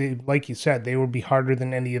screwed. They like you said, they would be harder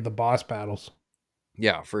than any of the boss battles.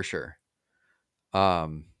 Yeah, for sure.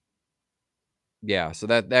 Um yeah, so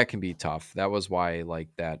that can be tough. That was why like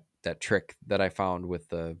that trick that I found with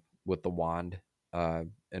the wand uh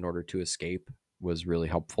in order to escape was really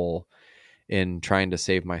helpful in trying to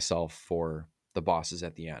save myself for the bosses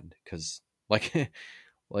at the end cuz like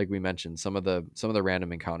like we mentioned some of the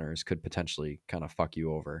random encounters could potentially kind of fuck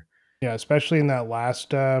you over. Yeah, especially in that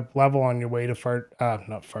last level on your way to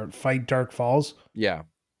fight Dark Falls. Yeah.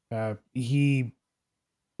 He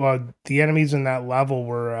well, the enemies in that level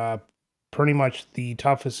were pretty much the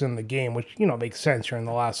toughest in the game, which, you know, makes sense. You're in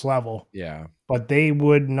the last level. Yeah. But they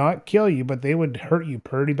would not kill you, but they would hurt you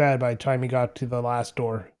pretty bad by the time you got to the last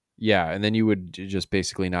door. Yeah, and then you would just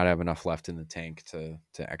basically not have enough left in the tank to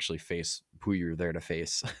actually face who you're there to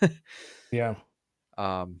face. Yeah.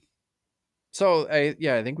 um so I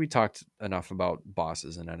think we talked enough about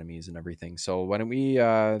bosses and enemies and everything. So why don't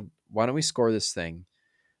we score this thing?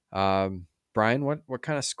 Brian, what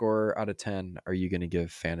kind of score out of 10 are you going to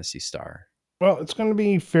give Fantasy Star? Well, it's going to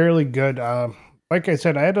be fairly good. Like I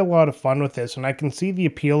said, I had a lot of fun with this, and I can see the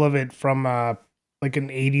appeal of it from like an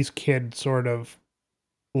 80s kid sort of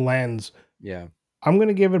lens. Yeah. I'm going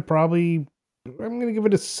to give it probably, I'm going to give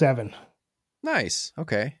it a 7. Nice.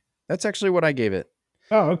 Okay. That's actually what I gave it.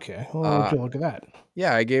 Oh, okay. Well, would Uh you look at that?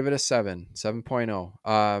 yeah, I gave it a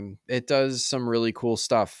 7.0. It does some really cool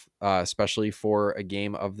stuff, especially for a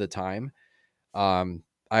game of the time.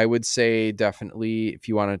 I would say definitely if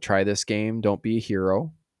you want to try this game, don't be a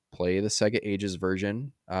hero. Play the Sega Ages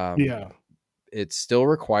version. Yeah. It still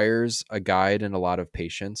requires a guide and a lot of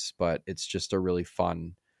patience, but it's just a really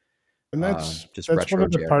fun, And just that's one retro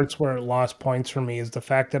of the JRPG. parts where it lost points for me is the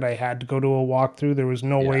fact that I had to go to a walkthrough. There was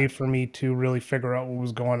no Yeah, way for me to really figure out what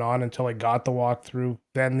was going on until I got the walkthrough.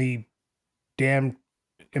 Then the damn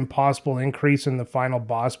impossible increase in the final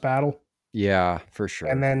boss battle, yeah, for and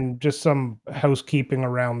sure. then just some housekeeping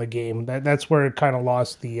around the game. That's where it kind of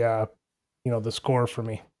lost the the score for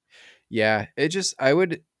me. Yeah, I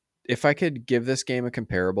would, if I could give this game a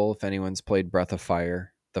comparable, if anyone's played Breath of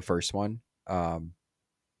Fire, the first one,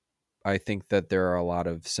 I think that there are a lot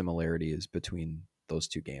of similarities between those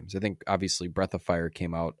two games. I think obviously Breath of Fire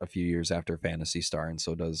came out a few years after Phantasy Star and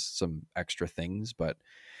so does some extra things, but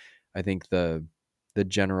I think the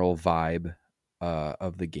general vibe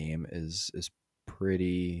of the game is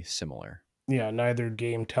pretty similar. Yeah, neither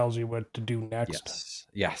game tells you what to do next.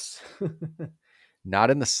 Yes. Yes.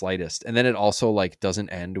 Not in the slightest. And then it also like doesn't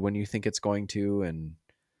end when you think it's going to and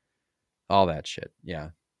all that shit. Yeah.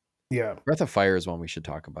 Yeah. Breath of Fire is one we should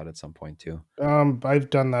talk about at some point too. I've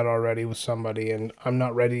done that already with somebody, and I'm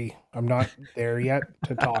not ready. I'm not there yet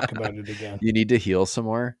to talk about it again. You need to heal some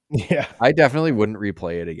more. Yeah. I definitely wouldn't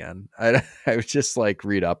replay it again. I would just like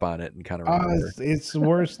read up on it and kind of remember. It's the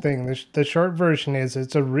worst thing. The short version is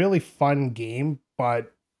it's a really fun game,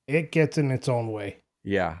 but it gets in its own way.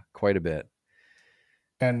 Yeah, quite a bit.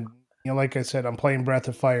 And like I said, I'm playing Breath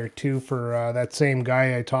of Fire 2 for that same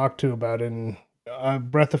guy I talked to about it. And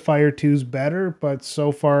Breath of Fire 2 is better, but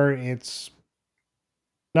so far it's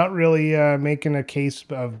not really making a case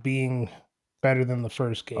of being better than the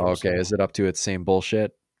first game. Okay, So, is it up to its same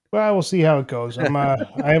bullshit? well, we'll see how it goes. I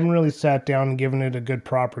haven't really sat down and given it a good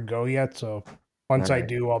proper go yet. So All once I right.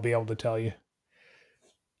 do, I'll be able to tell you.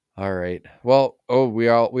 All right. Well, we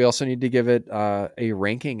also need to give it a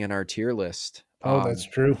ranking in our tier list. Oh, that's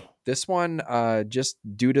true. This one, just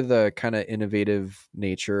due to the kind of innovative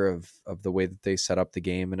nature of the way that they set up the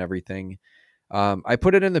game and everything, I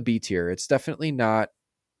put it in the B tier. It's definitely not.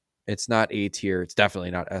 It's not A tier. It's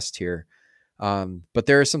definitely not S tier. But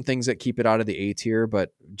there are some things that keep it out of the A tier.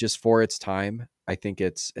 But just for its time, I think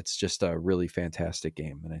it's just a really fantastic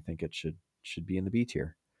game, and I think it should be in the B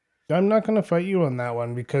tier. I'm not going to fight you on that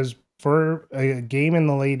one because for a game in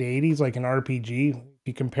the late 80s, like an RPG, if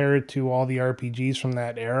you compare it to all the RPGs from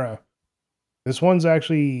that era, this one's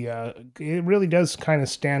actually, it really does kind of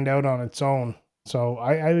stand out on its own. So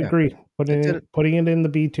I Yeah, agree. it did. Putting it in the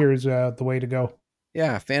B tier is the way to go.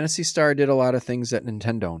 Yeah, Fantasy Star did a lot of things that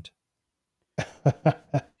Nintendo don't.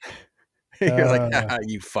 You're like, uh,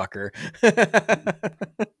 you fucker.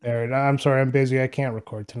 there, I'm sorry, I'm busy. I can't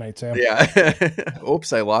record tonight, Sam. Yeah.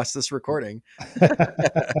 Oops, I lost this recording.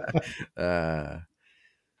 uh,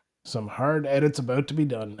 Some hard edits about to be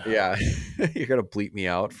done. yeah. You're gonna bleep me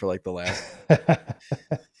out for like the last.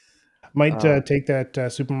 Might Uh, take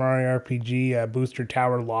that Super Mario RPG Booster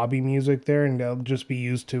Tower lobby music there, and they'll just be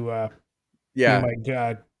used to be yeah. my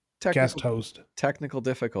guest Technical host. technical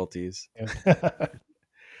difficulties. Yeah.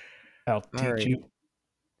 I'll All teach right. you.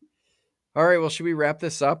 All right. Well, should we wrap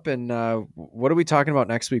this up? And what are we talking about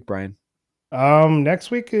next week, Brian? Next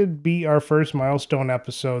week could be our first milestone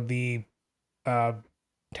episode, the uh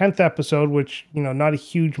 10th episode, which not a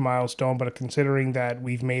huge milestone, but considering that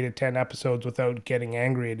we've made it 10 episodes without getting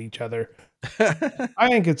angry at each other, I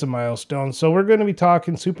think it's a milestone. So we're going to be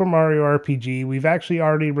talking Super Mario RPG. We've actually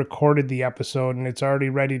already recorded the episode and it's already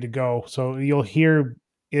ready to go. So you'll hear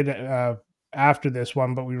it after this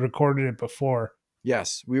one, but we recorded it before.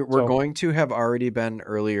 Yes, we're So going to have already been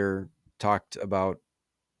earlier talked about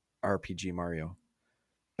RPG Mario.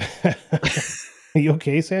 are you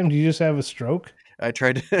okay, Sam? Do you just have a stroke? I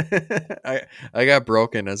tried to I got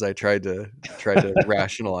broken as I tried to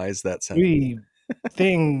rationalize that sentence. We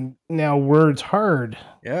thing now words hard.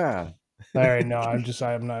 Yeah. All right, no,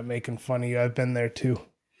 I'm not making fun of you. I've been there too.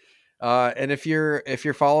 And if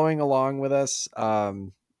you're following along with us,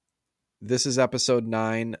 this is episode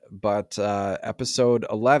 9, but episode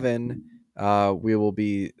 11, we will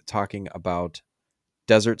be talking about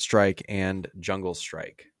Desert Strike and Jungle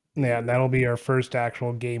Strike. Yeah, and that'll be our first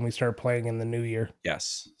actual game we start playing in the new year.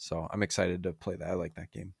 Yes, so I'm excited to play that. I like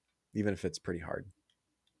that game, even if it's pretty hard.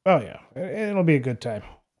 Oh yeah, it'll be a good time.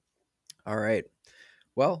 All right.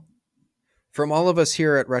 Well, from all of us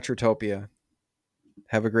here at Retrotopia,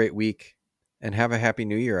 have a great week and have a happy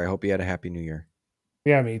new year. I hope you had a happy new year.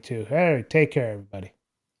 Yeah, me too. All right, take care, everybody.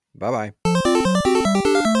 Bye bye.